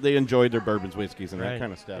 they enjoyed their bourbons, whiskeys, and that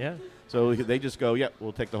kind of stuff. Yeah. So they just go,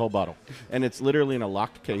 we'll take the whole bottle. And it's literally in a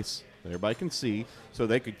locked case that everybody can see, so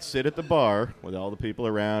they could sit at the bar with all the people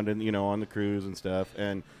around and, on the cruise and stuff,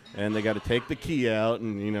 and they got to take the key out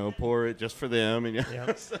and, pour it just for them. And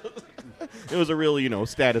so it was a real,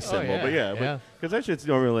 status symbol. Yeah. But because that shit's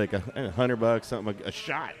normally like $100, something like a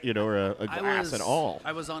shot, or a glass at all.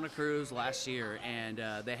 I was on a cruise last year, and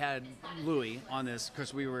they had Louis on this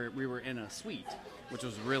because we were in a suite, which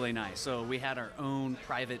was really nice. So we had our own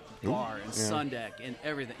private bar and sun deck and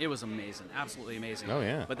everything. It was amazing, absolutely amazing. Oh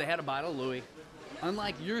yeah. But they had a bottle of Louis.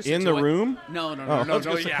 Unlike your in situation. the room? No.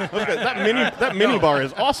 Yeah. Okay, that mini bar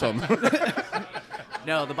is awesome.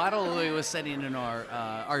 No, the bottle of Louis was sitting in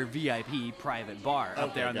our VIP private bar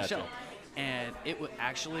up there on the shelf. And it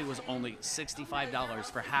actually was only $65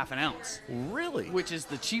 for half an ounce. Really? Which is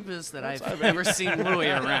the cheapest that I've ever seen Louis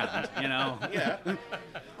around, Yeah.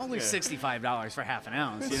 Only $65 for half an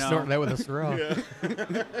ounce, Snort that with a straw.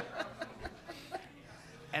 Yeah.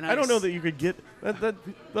 And I don't know that you could get that.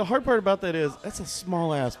 The hard part about that is that's a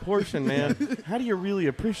small ass portion, man. How do you really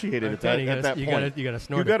appreciate it at that point? You gotta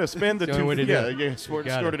snort it. You got to spend the only way to do it. snort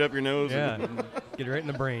it up your nose. Yeah. Get it right in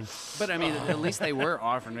the brain. But I mean, at least they were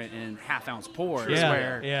offering it in half-ounce pours.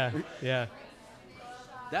 Yeah.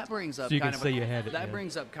 That brings up So you can say you had it. That yeah.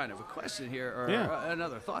 brings up kind of a question here, or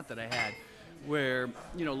another thought that I had, where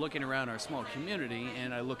looking around our small community,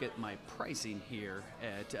 and I look at my pricing here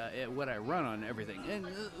at what I run on everything, and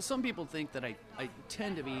some people think that I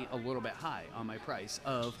tend to be a little bit high on my price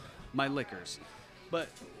of my liquors, but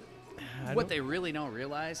what they really don't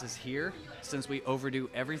realize is here, since we overdo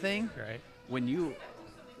everything, Right. when you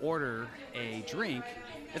order a drink,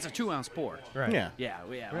 it's a 2-ounce pour. Right. Yeah.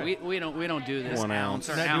 Right. We don't do this 1 ounce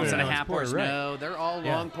or ounce. Not doing ounce an and a ounce half pour, pours. right. No, they're all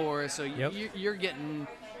Yeah. long pours. So Yep. you're getting.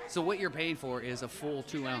 So what you're paying for is a full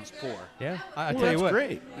 2-ounce pour. Yeah, I Well, tell you that's what,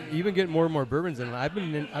 great. You've been getting more and more bourbons, and I've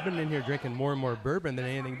been in here drinking more and more bourbon than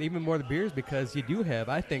anything, even more the beers, because you do have,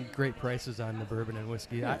 I think, great prices on the bourbon and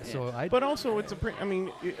whiskey. But also, it's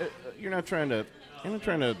you're not trying to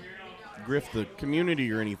grift the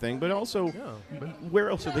community or anything, but also, where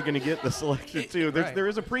else are they going to get the selection too? There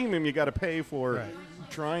is a premium you got to pay for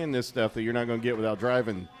trying this stuff that you're not going to get without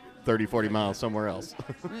driving 30, 40 miles somewhere else.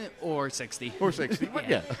 Or 60. Or 60, but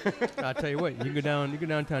yeah. I'll tell you what, you can go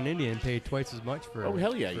downtown India and pay twice as much for. Oh,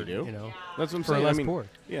 hell yeah, you do. That's what I'm for saying. less pour.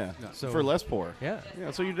 Yeah, So- for less pour. Yeah.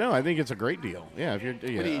 So I think it's a great deal. Yeah, if you're, I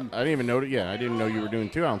didn't even know. I didn't know you were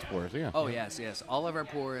doing 2-ounce pours. Yeah. Oh yes. All of our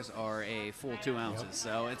pours are a full 2 ounces.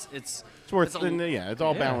 So it's worth. it's a- It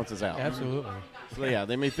all balances out. Absolutely. So yeah,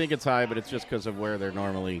 they may think it's high, but it's just because of where they're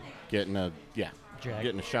normally getting a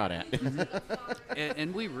shot at.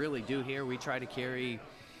 and we really do here. We try to carry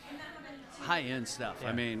high-end stuff. Yeah.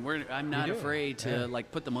 I mean, I'm not do. afraid to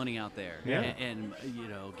put the money out there and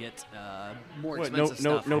get more expensive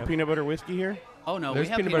stuff. No peanut butter whiskey here. Oh no, There's we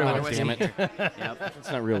have peanut peanut butter butter whiskey. whiskey. Yep.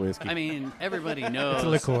 It's not real whiskey. I mean, everybody knows. It's a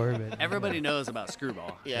liqueur. But Everybody knows about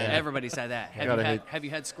Screwball. Yeah. Everybody said that. Have you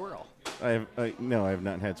had Squirrel? No, I have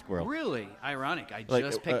not had Squirrel. Really? Ironic. I Like,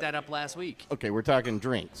 just picked that up last week. Okay, we're talking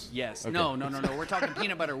drinks. Yes. Okay. No. We're talking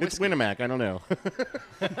peanut butter It's whiskey. Winamac. I don't know.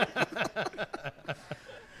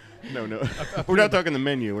 No. We're not talking the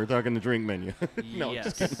menu. We're talking the drink menu. No,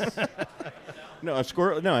 yes. just kidding. No, a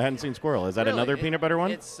Squirrel. No, I hadn't seen Squirrel. Is that Really, another peanut butter one?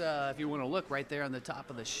 It's if you want to look right there on the top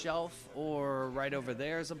of the shelf, or right over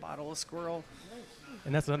there is a bottle of Squirrel.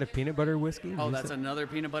 And that's another peanut butter whiskey? Oh, that's another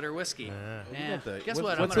peanut butter whiskey. Guess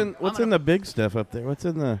what? What's in the big stuff up there?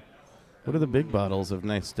 What are the big bottles of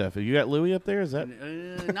nice stuff? You got Louis up there? Is that?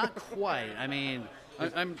 Not quite. I mean,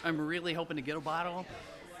 I'm really hoping to get a bottle.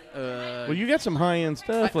 Well, you got some high-end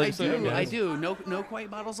stuff. I do. No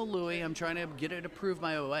quite bottles of Louis. I'm trying to get it approved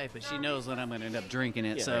by my wife, but she knows that I'm going to end up drinking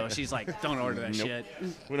it. So she's like, "Don't order that shit."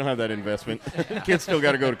 We don't have that investment. Kids still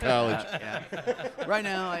got to go to college. Yeah. Right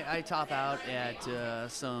now, I top out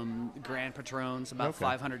at some Grand Patrons, about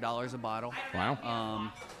 $500 a bottle.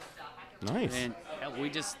 Wow. Nice. And we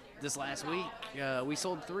just this last week we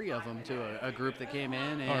sold 3 of them to a group that came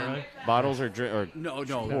in. And right. Bottles or no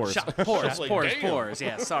pours. Pours.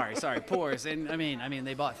 Yeah, sorry, pours. And I mean,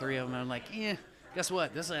 they bought 3 of them. And I'm like, guess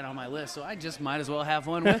what? This ain't on my list, so I just might as well have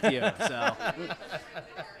one with you. So,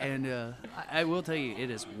 and I will tell you,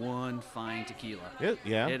 it is one fine tequila.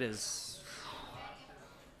 It is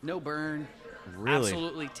no burn. Really?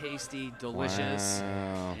 Absolutely tasty, delicious.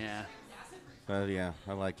 Wow. Yeah. Yeah,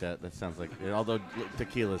 I like that. That sounds like, although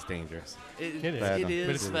tequila's dangerous. It is,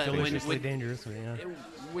 but but deliciously dangerous. Yeah.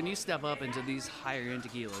 When you step up into these higher end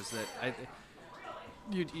tequilas,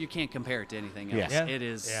 you can't compare it to anything else. Yeah. It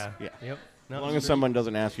is. Yeah. Yep. As long as someone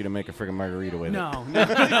doesn't ask you to make a friggin' margarita with it. No.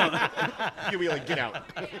 You'll be like, get out.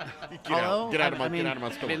 Get out of my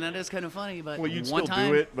store. I mean, that is kind of funny, but well, you'd still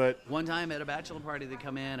do it, but one time at a bachelor party that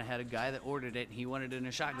come in, I had a guy that ordered it, and he wanted it in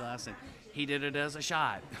a shot glass, and he did it as a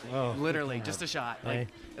shot. Oh, literally, God. just a shot. Hey. Like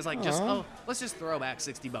it's like let's just throw back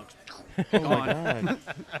 $60. Oh my God.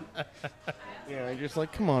 Yeah, you're just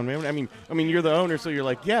like, come on, man. I mean, you're the owner, so you're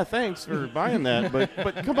like, yeah, thanks for buying that,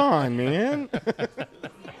 but come on, man.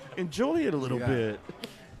 Enjoy it a little bit.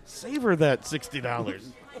 Savor that $60.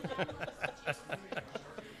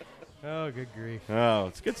 Oh, good grief. Oh,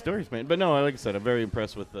 it's good stories, man. But no, like I said, I'm very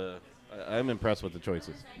impressed with I'm impressed with the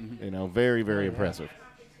choices. Mm-hmm. You know, very, very impressive.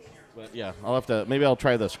 But yeah, maybe I'll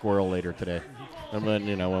try the squirrel later today. And then,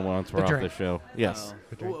 once we're off the show. Yes.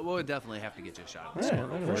 We'll definitely have to get you a shot.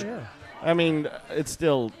 For sure. I mean, it's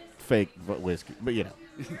still fake whiskey, but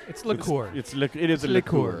it's liqueur. It is a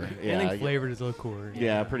liqueur. Yeah, anything flavored is liqueur.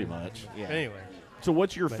 Yeah, pretty much. Yeah. Anyway. So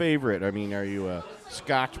what's your favorite? I mean, are you a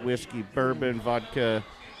Scotch, whiskey, bourbon, vodka,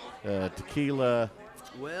 tequila?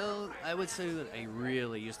 Well, I would say that I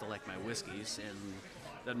really used to like my whiskeys, and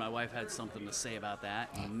then my wife had something to say about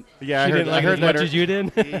that. Yeah, I heard that as much as you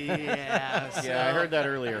did. Yeah, yeah, I heard that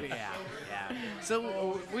earlier. Yeah.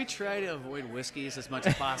 So we try to avoid whiskeys as much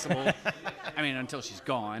as possible. I mean, until she's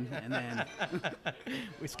gone, and then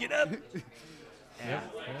whiskey it up. Yeah.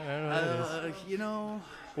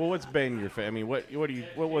 Well, what's been your favorite? I mean, what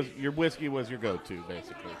was your whiskey was your go-to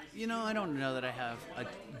basically? I don't know that I have a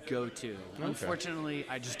go-to. Okay. Unfortunately,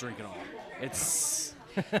 I just drink it all. It's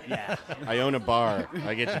yeah. I own a bar.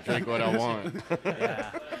 I get to drink what I want.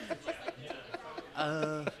 Yeah.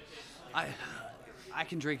 I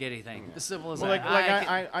can drink anything. As simple as that.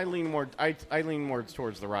 I lean more. I lean more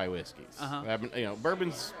towards the rye whiskeys.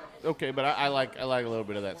 Bourbon's okay, but I like a little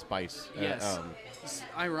bit of that spice. Yes.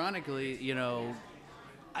 Ironically,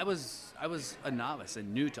 I was a novice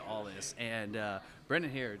and new to all this, and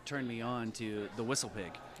Brendan here turned me on to the Whistle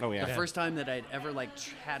Pig. Oh yeah. The first time that I'd ever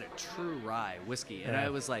had a true rye whiskey, and I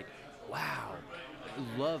was like, wow,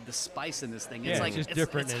 I love the spice in this thing. Yeah, it's like just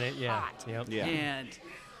different in it. Hot. Yeah. Yep. Yeah. And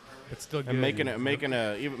it's still good. And making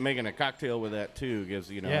a cocktail with that too gives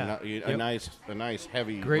a nice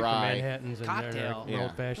heavy great rye for Manhattans and cocktail.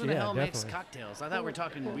 Old fashioned. Who the hell makes definitely. cocktails? I thought we were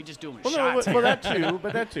talking. We just do them in well, shots. No, well,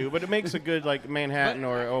 that too. But it makes a good like Manhattan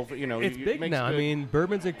It's big now. I mean,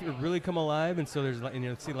 bourbons have really come alive, and so there's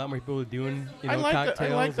see a lot more people doing cocktails.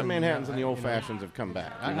 I like the Manhattans and the old fashions have come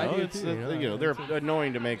back. I do too. They're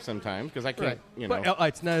annoying to make sometimes because I can't. Right. But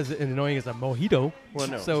it's not as annoying as a mojito. Well,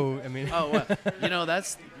 no. So I mean.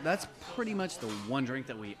 That's pretty much the one drink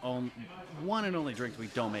that we own, one and only drink we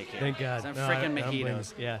don't make here. Thank God. It's freaking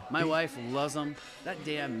mojitos. Yeah. My wife loves them. That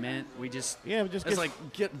damn mint, we just get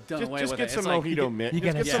done away with it. Just get some mojito mint. You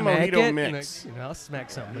gotta get some smack mojito it, mix. I'll smack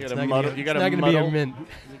something. You It's gotta not gonna be a mint.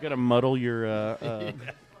 You gotta muddle your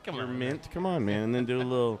Come on, mint. Come on, man, and then do a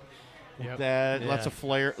little. That lots of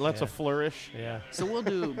flair, lots of flourish. Yeah. So we'll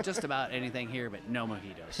do just about anything here, but no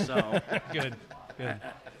mojitos. So good.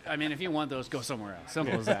 I mean, if you want those, go somewhere else.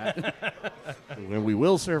 Simple as that. And we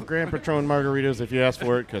will serve Grand Patron margaritas if you ask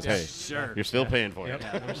for it, because sure. you're still paying for it.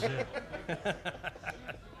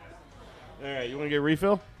 All right, you want to get a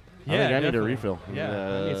refill? Yeah, I need a refill. Yeah,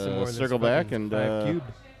 I need some more. Circle back and cube.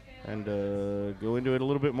 And go into it a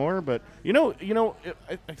little bit more. But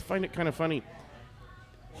I find it kind of funny.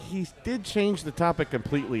 He did change the topic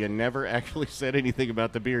completely and never actually said anything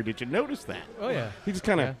about the beer. Did you notice that? Oh yeah. He just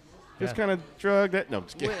kind of. Just kind of drug that. No, I'm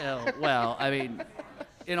just kidding. Well, I mean,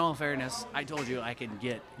 in all fairness, I told you I could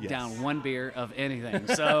get down one beer of anything.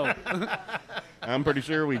 So I'm pretty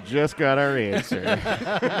sure we just got our answer.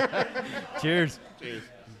 Cheers. Cheers.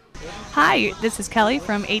 Hi, this is Kelly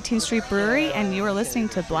from 18th Street Brewery, and you are listening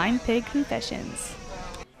to Blind Pig Confessions.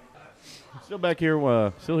 Still back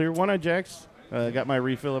here. Still here. One-Eyed Jacks. Got my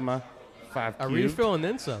refill of my 5 cubed. A refill and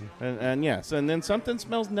then some. And yes, and then something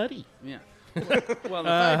smells nutty. yeah. Well, the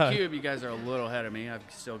 5 cube, you guys are a little ahead of me. I've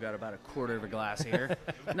still got about a quarter of a glass here.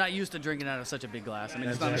 I'm not used to drinking out of such a big glass. I mean,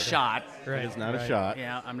 it's not a shot. Right. It's not a shot.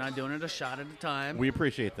 Yeah, I'm not doing it a shot at a time. We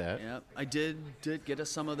appreciate that. Yeah, I did get us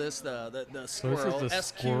some of this, the squirrel, the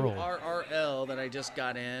squirrel. SQRRL that I just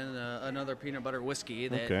got in, another peanut butter whiskey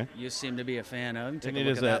that you seem to be a fan of. Take a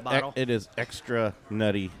look at that bottle. It is extra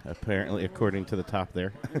nutty, apparently, according to the top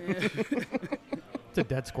there. It's a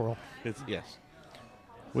dead squirrel. Yes.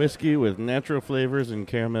 Whiskey with natural flavors and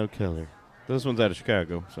caramel color. This one's out of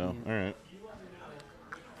Chicago, so all right.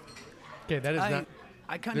 Okay, that is not.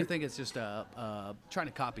 I kind of think it's just trying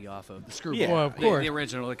to copy off of the Screwball. Yeah. Well, of course. The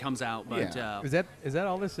original that comes out, but Is that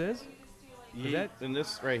all this is? Is that And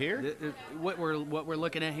this right here? what we're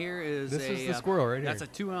looking at here is This is the squirrel right That's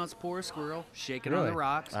here. a 2-ounce pour squirrel, shaken Really? on the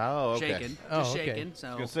rocks. Oh, okay. Shaken, Oh, just okay. shaken. I So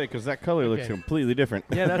was going to say, because that color looks Okay. completely different.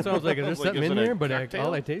 Yeah, that's what I was like. Is there Like, something is in it a there? But cocktail?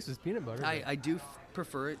 all I taste is peanut butter. I do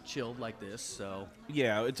prefer it chilled like this. So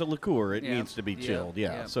Yeah, it's a liqueur. It Yeah. needs to be Yeah. chilled.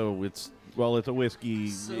 Yeah. Yeah. So it's a whiskey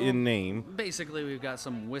So, in name. basically, we've got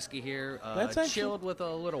some whiskey here, That's actually- chilled with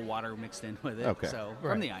a little water mixed in with it. Okay. So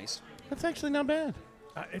Right. from the ice. That's actually not bad.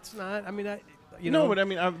 It's not. I mean, But I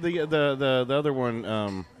mean, the other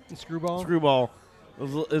one, Screwball.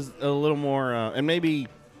 is a little more, and maybe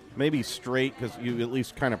straight because you at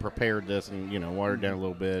least kind of prepared this and watered down a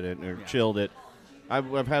little bit or chilled it.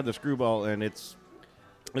 I've had the Screwball and it's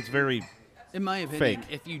very In my opinion,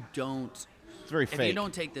 Fake. if you don't fake. If you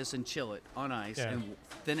don't take this and chill it on ice and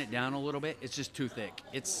thin it down a little bit, it's just too thick.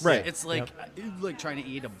 It's Right. It's like trying to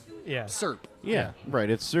eat a syrup. Yeah, right.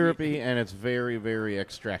 It's syrupy and it's very, very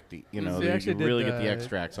extracty. You really get the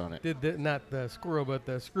extracts on it. Not the squirrel, but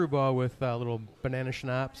the Screwball with little banana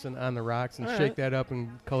schnapps and on the rocks and shake that up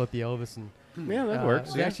and call it the Elvis. And Yeah, that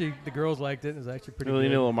works. Yeah. Actually, the girls liked it. It was actually pretty You good.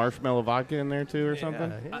 need a little marshmallow vodka in there too, or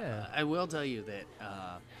something. Yeah. I will tell you that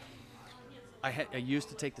I used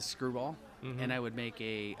to take the Screwball and I would make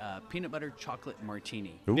a peanut butter chocolate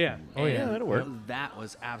martini. Ooh. Yeah. Oh, yeah. that'll work. That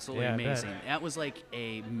was absolutely Yeah, I bet. amazing. That was like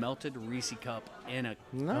a melted Reese cup in a.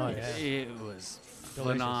 Nice. yeah. It was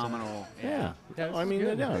Delicious. phenomenal. Yeah. Yeah, it's I mean,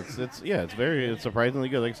 good. yeah, it's surprisingly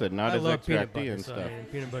good. Like I said, not I as love peanut extracty butter. and So, stuff.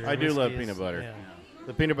 peanut butter I do love whiskey is- peanut butter. yeah.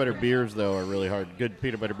 The peanut butter beers though are really hard. Good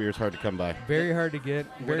peanut butter beer is hard to come by. Very hard to get.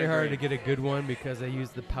 Very I hard agree. to get a good one because they use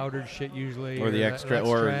the powdered shit usually, Or the the extra,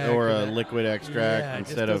 or a that- liquid extract Yeah, it just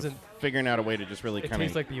instead of doesn't- figuring out a way to just really It kind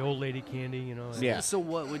tastes of. like the old lady candy, Yeah. So,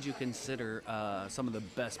 what would you consider some of the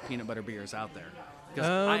best peanut butter beers out there? Because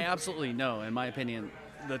I absolutely know, in my opinion,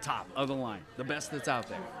 the top of the line, the best that's out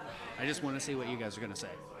there. I just want to see what you guys are going to say.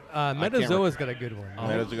 Metazoa's got a good one.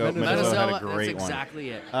 Metazoa had a Metazoa, great that's one. exactly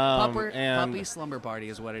it. and- Puppy Slumber Party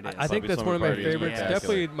is what it is. I think Puppy that's one of Slumber my Party is favorites.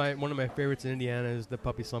 spectacular. Definitely one of my favorites in Indiana is the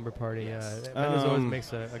Puppy Slumber Party. Metazoa's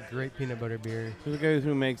makes a great peanut butter beer. Who's the guy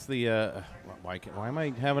who makes the? Why am I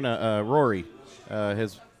having a Rory?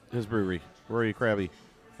 His brewery, Rory Krabby.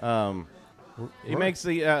 He makes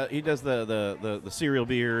the he does the cereal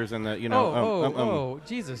beers and the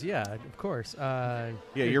Jesus, yeah, of course. yeah,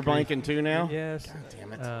 you're blanking too now. Yes. God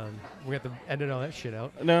damn it. We have to edit all that shit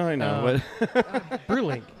out. No, I know, but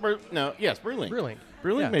Brewlink. Brewlink. Brewlink.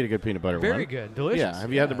 Brewlink Yeah. made a good peanut butter one. Very good. Delicious. Yeah,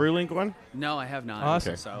 have you had the Brewlink one? No, I have not.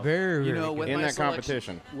 Awesome. So, Very, you very know, good. with In my that selection,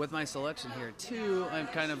 competition. with my selection here too, I'm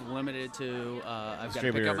kind of limited to. I've got to pick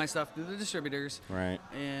Distributor. up my stuff through the distributors, Right.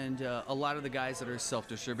 and a lot of the guys that are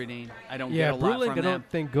self-distributing, I don't Yeah, get a lot Brewlink from I them. don't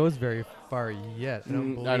think goes very far yet. I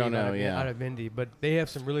don't, I don't believe know, yeah. Out of Indy, but they have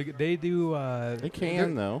some really good. They do. They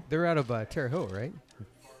can though. They're out of Terre Haute, right?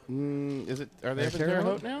 Is it? Are they They're up in Terre Terre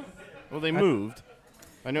Haute? Haute now? Well, they moved.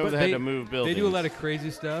 I know But they had to move buildings. They do a lot of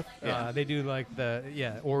crazy stuff. Yeah. They do like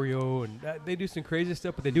Oreo, and they do some crazy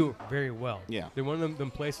stuff, but they do it very well. Yeah. They're one of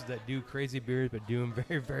them places that do crazy beers, but do them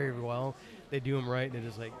very, very well. They do them right, and it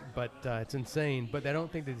is like, but it's insane. But I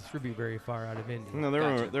don't think they distribute very far out of Indy. No,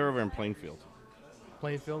 they're over in Plainfield.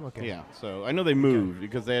 Plainfield, okay. Yeah, so I know they moved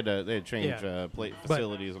because they had changed Yeah. plate But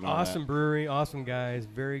facilities and all awesome brewery, awesome guys,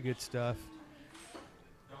 very good stuff.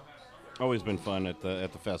 that. Always been fun at the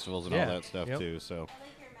festivals and Yeah. all that stuff Yep. too. So,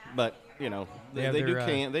 but They they have do their,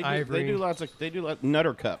 can they Ivory. do lots of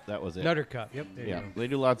Nutter Cup. That was it. Nutter Cup, yep. There you Yeah, go. they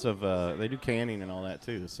do lots of they do canning and all that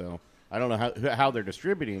too. So I don't know how they're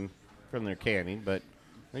distributing from their canning, but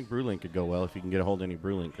I think BrewLink could go well if you can get a hold of any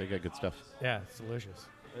BrewLink. They got good stuff. Yeah, it's delicious.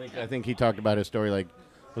 I think he talked about his story. Like,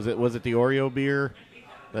 was it the Oreo beer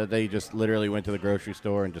that they just literally went to the grocery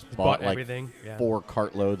store and just bought like everything. 4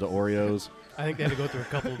 cartloads of Oreos? I think they had to go through a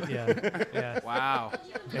couple. Yeah. Wow.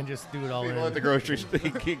 And just do it all People in. at the grocery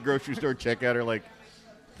store checkout are like,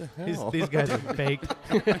 the hell? These guys are faked.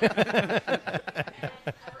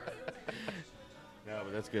 No,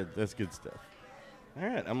 but that's good. That's good stuff. All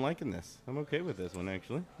right, I'm liking this. I'm okay with this one,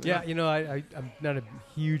 actually. Yeah, I'm not a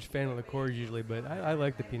huge fan of liqueurs usually, but I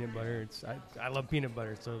like the peanut butter. I love peanut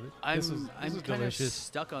butter, so this is kind delicious. of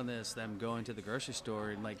stuck on this. Them going to the grocery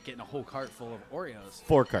store and like getting a whole cart full of Oreos.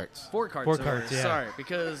 4 carts. 4 carts. 4 carts. Yeah. Sorry,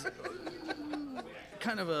 because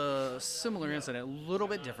kind of a similar incident, a little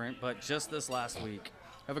bit different, but just this last week,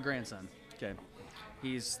 I have a grandson. Okay,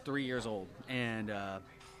 he's 3 years old, and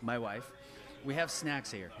my wife. We have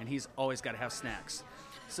snacks here, and he's always got to have snacks.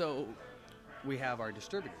 So we have our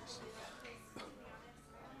distributors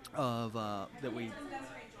of that we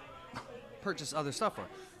purchase other stuff for.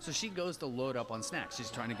 So she goes to load up on snacks.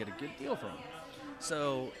 She's trying to get a good deal for them.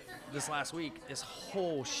 So this last week, this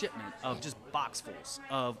whole shipment of just boxfuls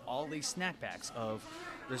of all these snack packs of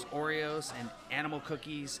there's Oreos and animal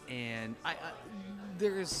cookies, and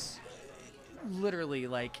there's literally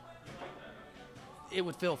like. It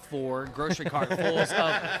would fill 4 grocery cart fulls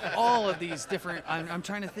of all of these different. I'm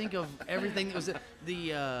trying to think of everything. It was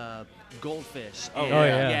the goldfish. Oh,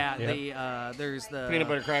 yeah. There's the Peanut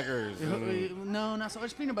butter crackers. No, not so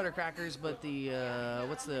much peanut butter crackers, but the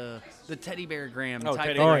what's the teddy bear graham? Oh, type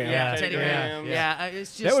Teddy thing. Graham. Yeah, Yeah, Teddy Teddy Graham. Graham. Yeah,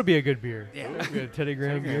 it's just That would be a good beer. Yeah. Good Teddy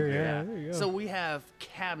Graham beer. Yeah, there you go. So we have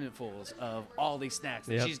cabinetfuls of all these snacks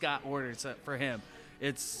that she's got ordered for him.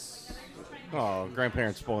 It's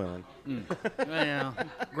grandparents spoiling. well,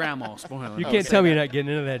 grandma spoiling. You can't tell me you're not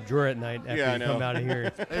getting into that drawer at night after Yeah, I you know. come out of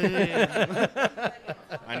here.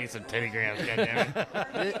 I need some Teddy Grahams,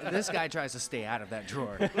 goddammit. This guy tries to stay out of that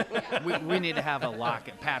drawer. We need to have a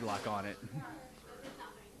padlock on it.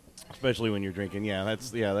 Especially when you're drinking. That's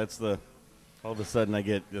the. All of a sudden, I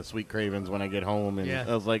get the sweet cravings when I get home, and Yeah.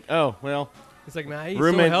 I was like, oh well. It's like, nah, he's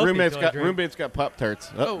Roommate's so healthy. roommate's got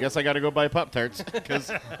Pop-Tarts. Guess I got to go buy Pop-Tarts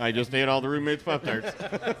because I just ate all the roommate's Pop-Tarts.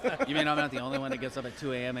 You mean I'm not the only one that gets up at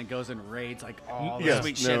 2 a.m. and goes and raids like all the Yes,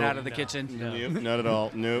 sweet shit no. out of the kitchen? No. Nope, not at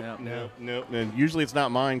all. Nope, No. nope. And usually it's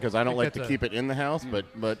not mine because I don't like to that's keep it in the house. But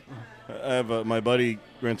I have my buddy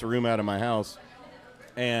rents a room out of my house,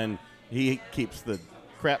 and he keeps the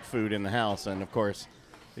crap food in the house. And of course,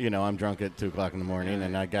 I'm drunk at 2 o'clock in the morning,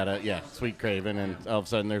 and I got a sweet craving, and all of a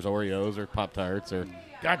sudden there's Oreos or Pop-Tarts or.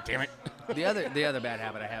 God damn it. The other bad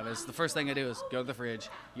habit I have is the first thing I do is go to the fridge,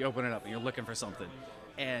 you open it up, and you're looking for something.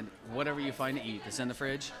 And whatever you find to eat that's in the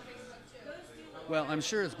fridge, well, I'm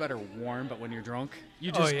sure it's better warm, but when you're drunk,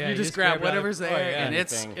 you just grab it whatever's out. there, Oh, yeah. and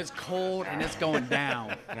Anything. it's cold, and it's going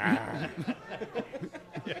down.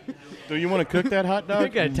 Do you want to cook that hot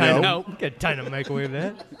dog? You got time to microwave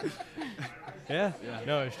that. Yeah.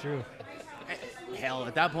 No, it's true. Hell,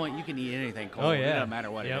 at that point, you can eat anything cold. Oh, yeah. It doesn't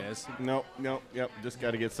matter what Yep. it is. Nope. Just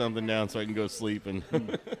got to get something down so I can go sleep. And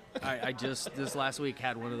I just, this last week,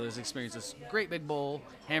 had one of those experiences. Great big bowl,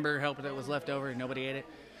 hamburger helper that was left over, nobody ate it.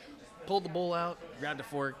 Pulled the bowl out, grabbed a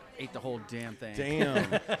fork, ate the whole damn thing.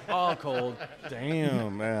 damn, All cold.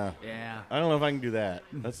 damn, yeah. Yeah. I don't know if I can do that.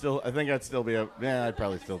 I think I'd still be I'd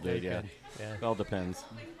probably still do it. You Yeah. could. Yeah. It all depends.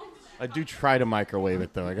 I do try to microwave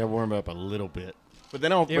it though. I got to warm it up a little bit. But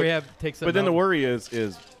then I'll. But then the worry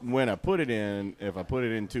is when I put it in. If I put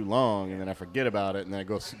it in too long and then I forget about it and then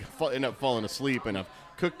I end up falling asleep and I've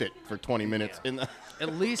cooked it for 20 minutes in the.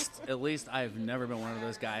 At least I've never been one of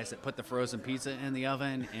those guys that put the frozen pizza in the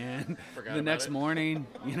oven and the next morning,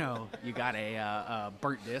 you got a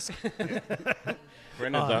burnt disc.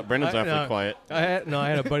 Brendan's awfully quiet. I had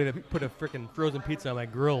a buddy that put a freaking frozen pizza on my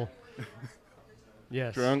grill.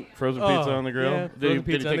 Yes. Drunk frozen pizza on the grill. Yeah, Did he frozen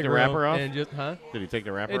pizza on take the the wrapper grill off? and just, Did he take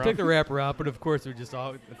the wrapper It off? took the wrapper off, but of course it just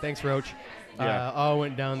all. Thanks, Roach. Yeah. All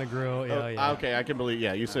went down the grill. Yeah. Okay, I can believe.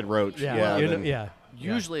 Yeah, you said roach. Yeah. Yeah.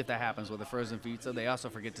 Usually, if that happens with a frozen pizza, they also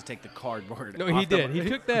forget to take the cardboard. No, off he the- did. He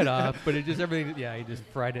took that off, but it just everything. Yeah, he just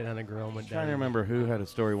fried it on the grill and went I'm trying down. to remember who had a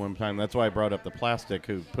story one time. That's why I brought up the plastic.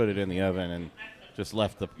 Who put it in the oven and just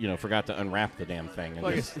left forgot to unwrap the damn thing. And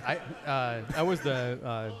Well, just, I was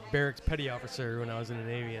the barracks petty officer when I was in the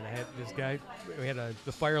Navy, and I had this guy. We had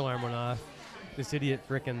the fire alarm went off. This idiot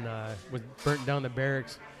frickin' was burnt down the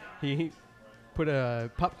barracks. He put a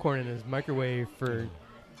popcorn in his microwave for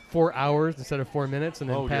 4 hours instead of 4 minutes, and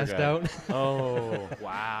then passed out. Oh,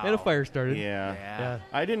 Wow. And a fire started. yeah.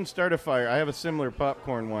 I didn't start a fire. I have a similar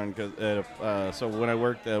popcorn one because so when I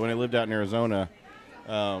lived out in Arizona,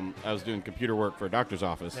 I was doing computer work for a doctor's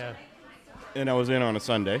office. Yeah. And I was in on a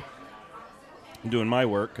Sunday doing my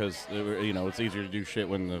work because, it's easier to do shit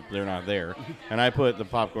when they're not there. And I put the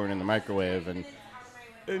popcorn in the microwave and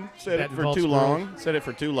set it for too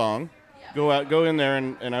long. Go in there,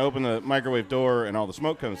 and I open the microwave door, and all the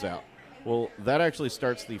smoke comes out. Well, that actually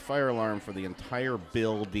starts the fire alarm for the entire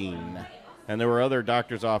building. And there were other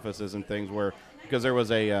doctor's offices and things where, because there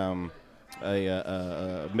was a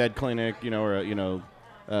med clinic, or a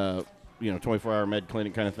 24-hour med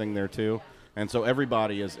clinic kind of thing there too. And so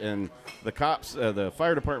everybody is, and the cops, the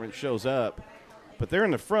fire department shows up, but they're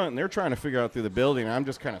in the front, and they're trying to figure out through the building. And I'm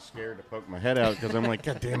just kind of scared to poke my head out because I'm like,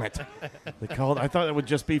 God damn it. They called. I thought it would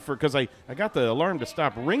just be because I got the alarm to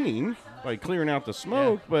stop ringing by clearing out the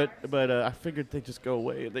smoke, but I figured they'd just go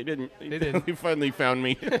away. They didn't. They finally found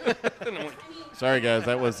me. And I'm like, sorry, guys.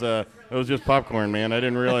 That was just popcorn, man. I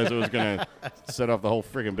didn't realize it was going to set off the whole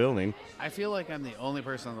friggin' building. I feel like I'm the only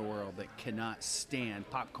person in the world that cannot stand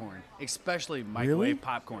popcorn, especially microwave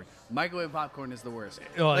popcorn. Microwave popcorn is the worst.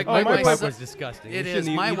 Microwave popcorn is disgusting. It is.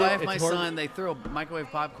 My wife, my son, they throw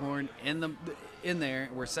microwave popcorn in there.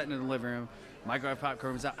 We're sitting in the living room. Microwave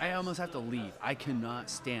popcorn is out. I almost have to leave. I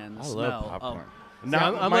cannot stand the smell. Love popcorn.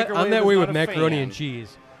 I'm that way with macaroni and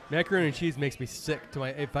cheese. Macaroni and cheese makes me sick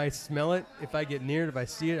if I smell it, if I get near it, if I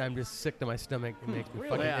see it, I'm just sick to my stomach. It makes me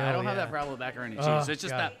fucking I don't have that problem with macaroni and cheese. It's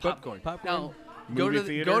just that popcorn. Popcorn. Now, go to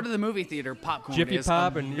the movie theater. Popcorn Jiffy is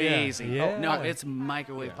Pop amazing. Yeah. No, it's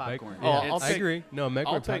microwave popcorn. I agree. No,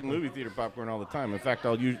 I'll take movie theater popcorn all the time. In fact,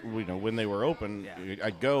 I'll use when they were open,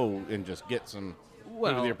 I'd go and just get some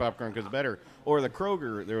movie theater popcorn because it's better. Or the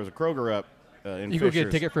Kroger. There was a Kroger up. You go get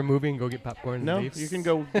a ticket for a movie and go get popcorn. No, you can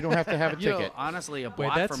go. You don't have to have a ticket. Honestly, a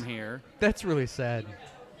block from here. That's really sad.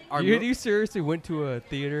 You seriously went to a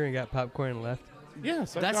theater and got popcorn and left?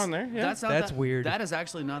 Yes, I've gone there. Yeah. That's weird. That is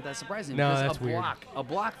actually not that surprising. No, because that's weird. A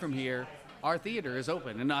block from here, our theater is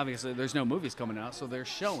open, and obviously there's no movies coming out, so they're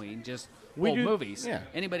showing just old movies. Yeah.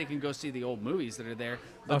 Anybody can go see the old movies that are there.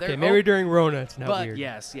 But maybe during Rona it's not weird.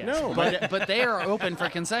 Yes. No, but they are open for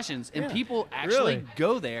concessions, and people actually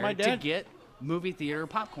go there to get movie theater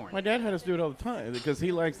popcorn. My dad had us do it all the time because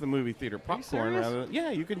he likes the movie theater popcorn.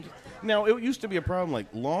 You can. Now it used to be a problem like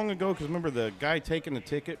long ago because remember the guy taking the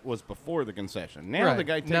ticket was before the concession. Now the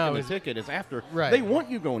guy taking the ticket is after. Right. They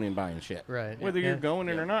want you going in buying shit. Right. Whether you're going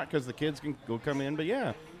in or not because the kids can go come in. But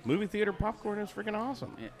movie theater popcorn is freaking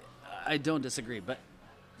awesome. Yeah, I don't disagree, but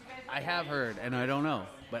I have heard, and I don't know,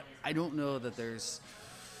 but I don't know that there's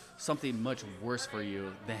something much worse for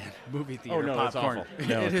you than movie theater popcorn. It's awful.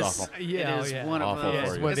 No, it's awful. Yeah, it is one of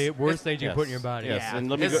those. One of the worst things you can put in your body. Yes, Yeah.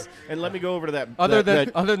 and let me go over to that. Other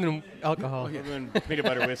than alcohol, other than peanut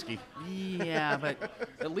butter whiskey. Yeah, but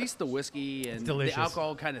at least the whiskey and the delicious.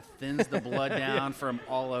 alcohol kind of thins the blood down from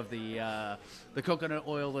all of the coconut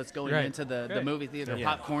oil that's going into the movie theater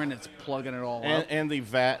popcorn. That's plugging it all up. And the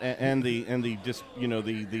vat and the just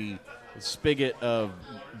the spigot of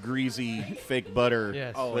greasy fake butter.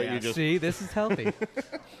 Yes. Oh, that yeah. you just See, this is healthy.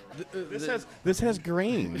 this has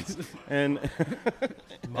grains and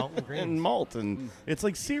Malt and grains. and malt and it's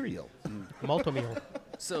like cereal. Maltomeal.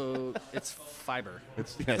 So it's fiber.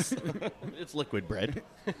 It's liquid bread.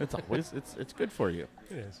 It's good for you.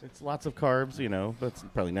 It is. It's lots of carbs, That's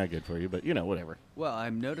probably not good for you, but whatever. Well,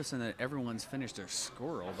 I'm noticing that everyone's finished their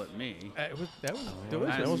squirrel but me. That was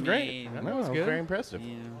delicious. That was great. That That was good. very impressive.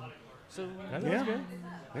 Yeah. So That was good.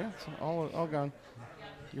 Yeah, it's all gone.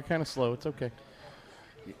 You're kind of slow. It's okay.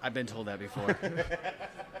 I've been told that before.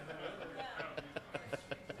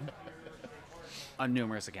 On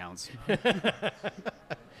numerous accounts.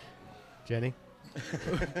 Jenny.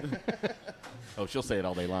 Oh, she'll say it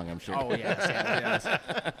all day long, I'm sure. Oh, yes.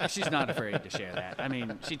 She's not afraid to share that. I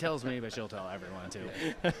mean, she tells me, but she'll tell everyone, too.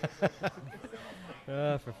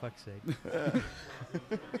 For fuck's sake.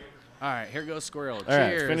 All right, here goes squirrel. All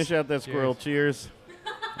Cheers. right, finish out that squirrel. Cheers.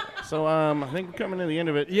 So, I think we're coming to the end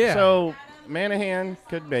of it. Yeah. So, Manahan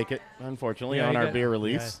could make it, unfortunately, on our beer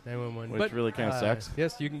release, 911. which really kind of sucks.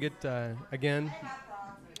 Yes, you can get again.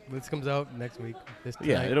 This comes out next week.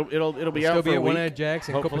 Yeah, it'll be We'll out still for be a at week. One-Eyed Jacks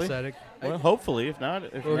and Hopefully. Kopacetic. Well, hopefully, if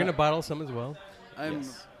not, We're gonna bottle some as well.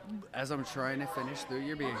 As I'm trying to finish through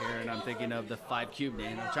your beer here, and I'm thinking of the 5 Cube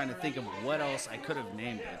name, I'm trying to think of what else I could have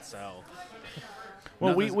named it. So,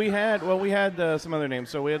 Well, we had some other names.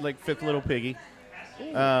 So we had like Fifth Little Piggy.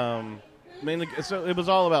 Mainly, so it was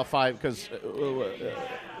all about 5 because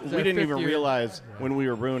we didn't even realize when we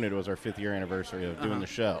were brewing it was our 5th year anniversary of doing the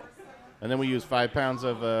show, and then we used 5 pounds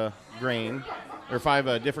of grain, or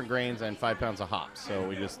 5 different grains and 5 pounds of hops. So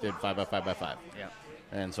we just did 5 by 5 by 5. yeah.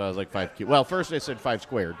 And so I was like 5 cubed. Well, first they said 5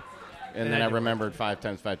 squared, And then I remembered 5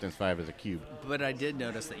 times 5 times 5 is a cube. But I did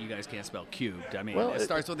notice that you guys can't spell cubed. I mean, Well, it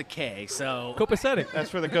starts with a K, so. Copacetic. That's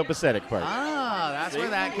for the copacetic part. That's where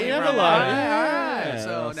that came We have from. a lot. All right. Yeah.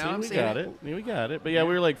 So now I'm we seeing got it. We got it. But yeah,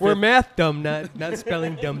 we were like. We're math dumb, not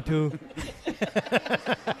spelling dumb too.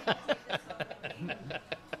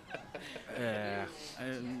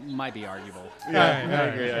 It might be arguable. Yeah, All right, I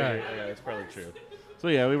agree. Yeah, that's probably true. So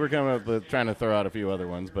yeah, we were coming up with trying to throw out a few other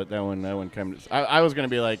ones, but that one comes. I was going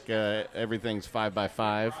to be like everything's 5 by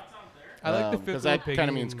 5. I like the fifth because little that piggy kind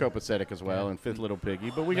of means and- copacetic as well, and fifth little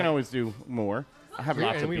piggy. But we can always do more. I have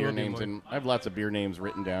lots and of we beer will do names, more. and I have lots of beer names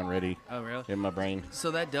written down ready Oh, really? in my brain.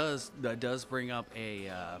 So that does bring up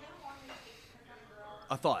a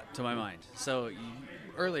thought to my mind. So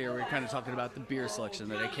earlier we were kind of talking about the beer selection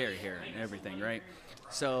that I carry here and everything, right?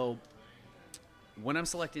 So when I'm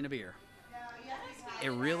selecting a beer,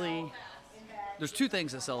 there's two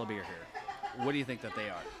things that sell a beer here. What do you think that they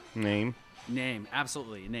are? Name. Name,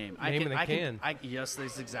 absolutely name. Name and a can. Yes,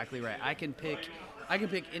 that's exactly right. I can pick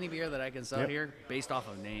any beer that I can sell Yep. here based off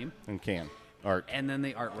of name And can. Art. and then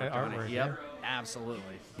the artwork on artwork, it. Yep,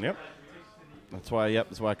 absolutely. Yep. That's why I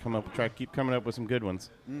try to keep coming up with some good ones.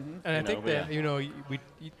 And I think but that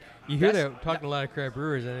you hear that talking to a lot of craft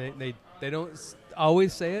brewers, and they don't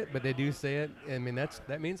always say it, but they do say it. I mean,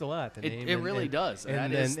 that means a lot. The name It really does.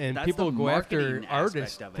 And That's people the go after marketing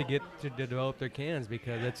artists aspect to of get to develop their cans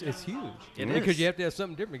because it's huge. It because is. you have to have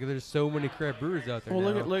something different because there's so many craft brewers out there.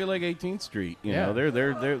 Well, now. look at like 18th Street. You Yeah. know, they're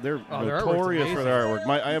their artwork's notorious for their amazing.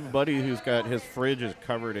 artwork. I have a buddy who's got his fridge is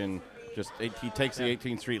covered in just. He takes the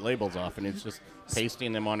 18th Street labels off and it's just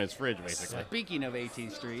pasting them on his fridge basically. Speaking of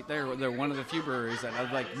 18th Street, they're one of the few breweries that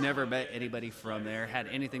I've never met anybody from there had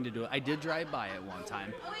anything to do. I did drive by it one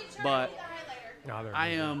time, but No, they're I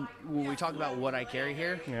amazing. am when we talk about what I carry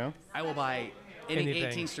here. Yeah. I will buy any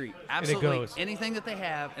Anything. 18th Street, it absolutely goes. anything that they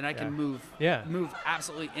have, and I can Yeah. move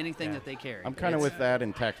absolutely anything Yeah. that they carry. I'm kind of It's- with that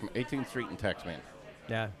in 18th Street and Taxman.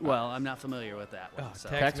 Yeah. Well, I'm not familiar with that one. Oh, so.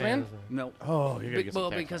 Taxman? No. Oh, you're gonna get some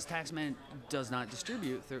Well, Taxman. because Taxman does not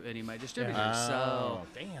distribute through any of my distributors, Oh,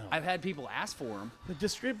 so damn. I've had people ask for them. The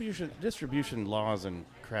distribution laws and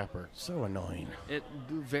crap are so annoying. It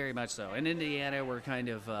very much so. In Indiana, we're kind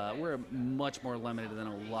of we're much more limited than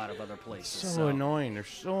a lot of other places. So annoying. There's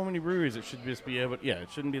so many breweries that should just be able. Yeah, it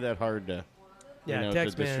shouldn't be that hard to. Yeah, to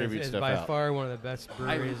Texman distribute is stuff by out. far one of the best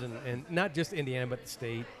breweries, and not just Indiana, but the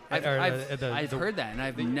state. I've heard that, and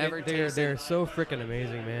I've never tasted. They're so freaking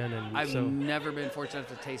amazing, man. And I've so never been fortunate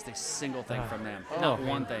to taste a single thing from them. Oh, Not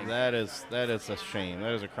one thing. That is a shame.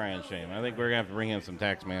 That is a crying shame. I think we're gonna have to bring in some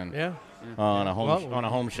Taxman yeah, on a home Well, on a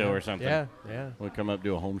home show or something. yeah. We'll come up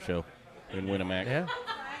do a home show in Winamac. Yeah.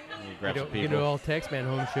 We'll grab some You people. know, all Taxman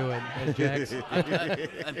home show at Jack's.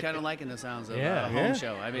 I'm kind of liking the sounds of Yeah. a home Yeah.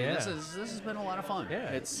 show. I mean, Yeah. this has been a lot of fun. Yeah,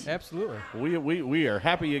 It's absolutely. We are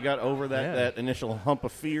happy you got over that initial hump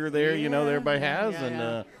of fear there. You know that everybody has,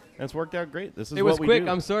 and it's worked out great. This is It what was we quick.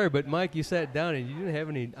 do. I'm sorry, but Mike, you sat down and you didn't have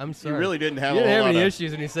any. I'm sorry. really didn't have You a didn't have lot any of-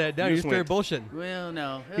 issues when you sat down. You You just just started went- bullshitting. well,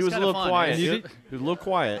 no. He was a little quiet. You He did- was a little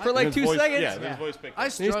quiet For like His 2 voice- seconds. Yeah, his voice picked up.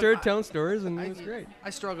 And you started telling stories, and it was great. I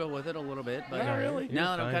struggle with it a little bit, but Not really.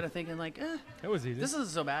 now that I'm fine. kind of thinking like, That was easy. this isn't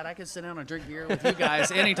so bad. I could sit down and drink beer with you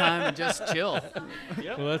guys anytime and just chill.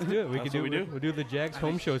 Well, let's do it. We That's could what we do. We'll do the Jack's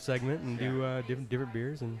home show segment and do different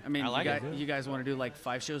beers. And I mean, like it. you guys want to do like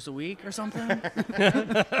 5 shows a week or something?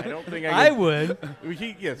 I don't think I can. would.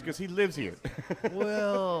 Yes, because he lives here.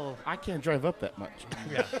 Well, I can't drive up that much.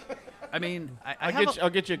 I mean, I'll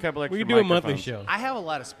get you a couple extra We could do a monthly microphones. show. I have a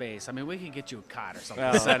lot of space. I mean, we could get you a cot or something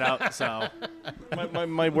Oh. set up. So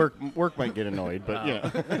My work might get annoyed, but you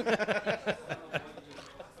know.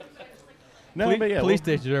 No, Police, but yeah, police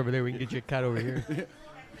station's over there. We can get you a cut over here.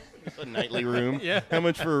 a nightly room. Yeah. How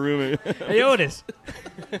much for a room? Hey, Otis.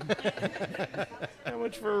 How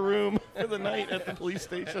much for a room for the night at the police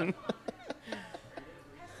station?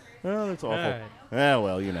 Oh, that's awful. All right. Ah,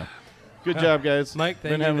 well, you know. Good job, guys. Mike,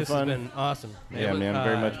 thank been you. having This fun. has been awesome. Yeah, man,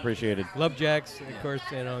 very much appreciated. Love Jack's, of course.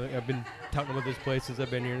 You know, I've been talking about this place since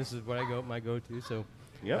I've been here. This is what my go-to. So,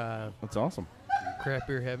 Yep, that's awesome. craft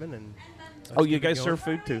beer heaven, and Oh, you keep it guys going. serve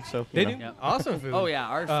food too, so They you do know. Yep. awesome food. Oh, yeah,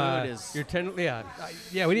 our food is- Your we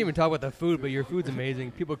didn't even talk about the food, but your food's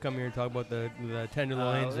amazing. People come here and talk about the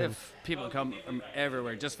tenderloins. and if people come from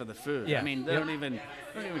everywhere just for the food, Yeah. I mean, they Yep. don't even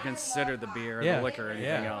consider the beer or Yeah. the liquor or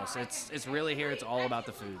anything Yeah. else. It's really here. It's all about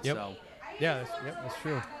the food. Yep. So yeah, that's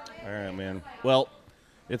true. All right, man. Well,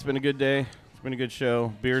 it's been a good day. It's been a good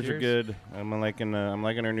show. Beers are Cheers. good. I'm liking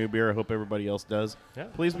our new beer. I hope everybody else does. Yeah.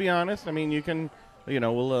 Please be honest. I mean, you can,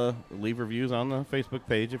 we'll leave reviews on the Facebook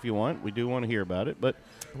page if you want. We do want to hear about it, but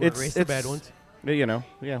We'll erase the bad ones. You know,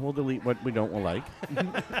 yeah, we'll delete what we don't like.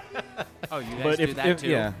 Oh, you guys do that too?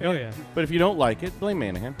 Yeah. Oh, yeah. But if you don't like it, blame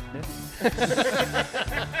Manahan.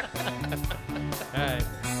 All right.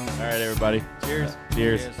 All right, everybody. Cheers.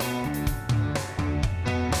 Cheers.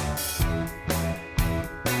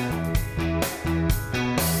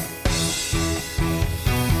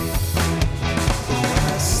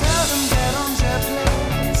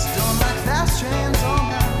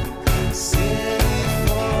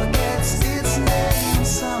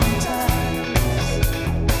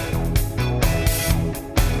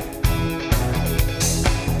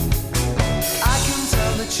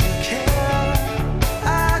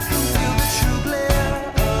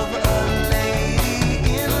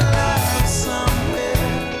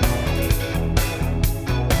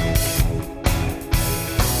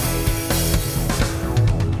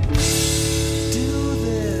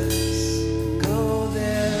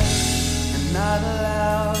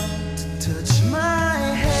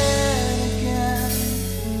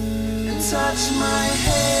 touch my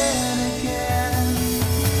head again.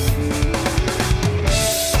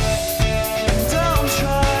 Don't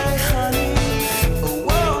try, honey, I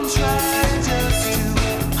won't try just to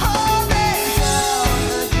hold it down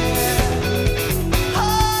again.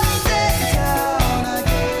 Hold it down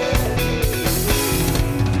again.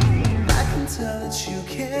 I can tell that you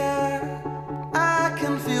care. I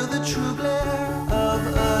can feel the true glare of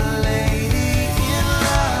a lady in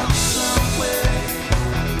love somewhere.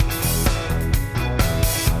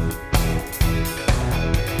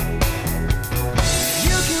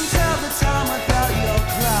 You can tell the time without your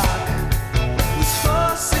clock. It was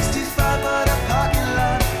 4:65 but a parking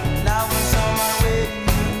lot, and I was on my way to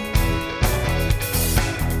you.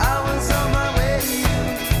 I was on my way to you.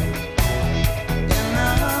 And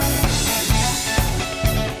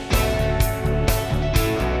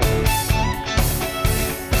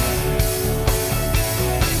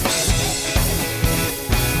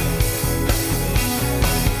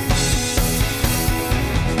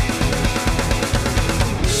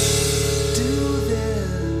do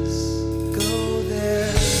this, go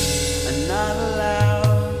there. I'm not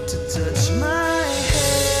allowed to touch my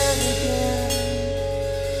head again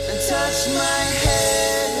and touch my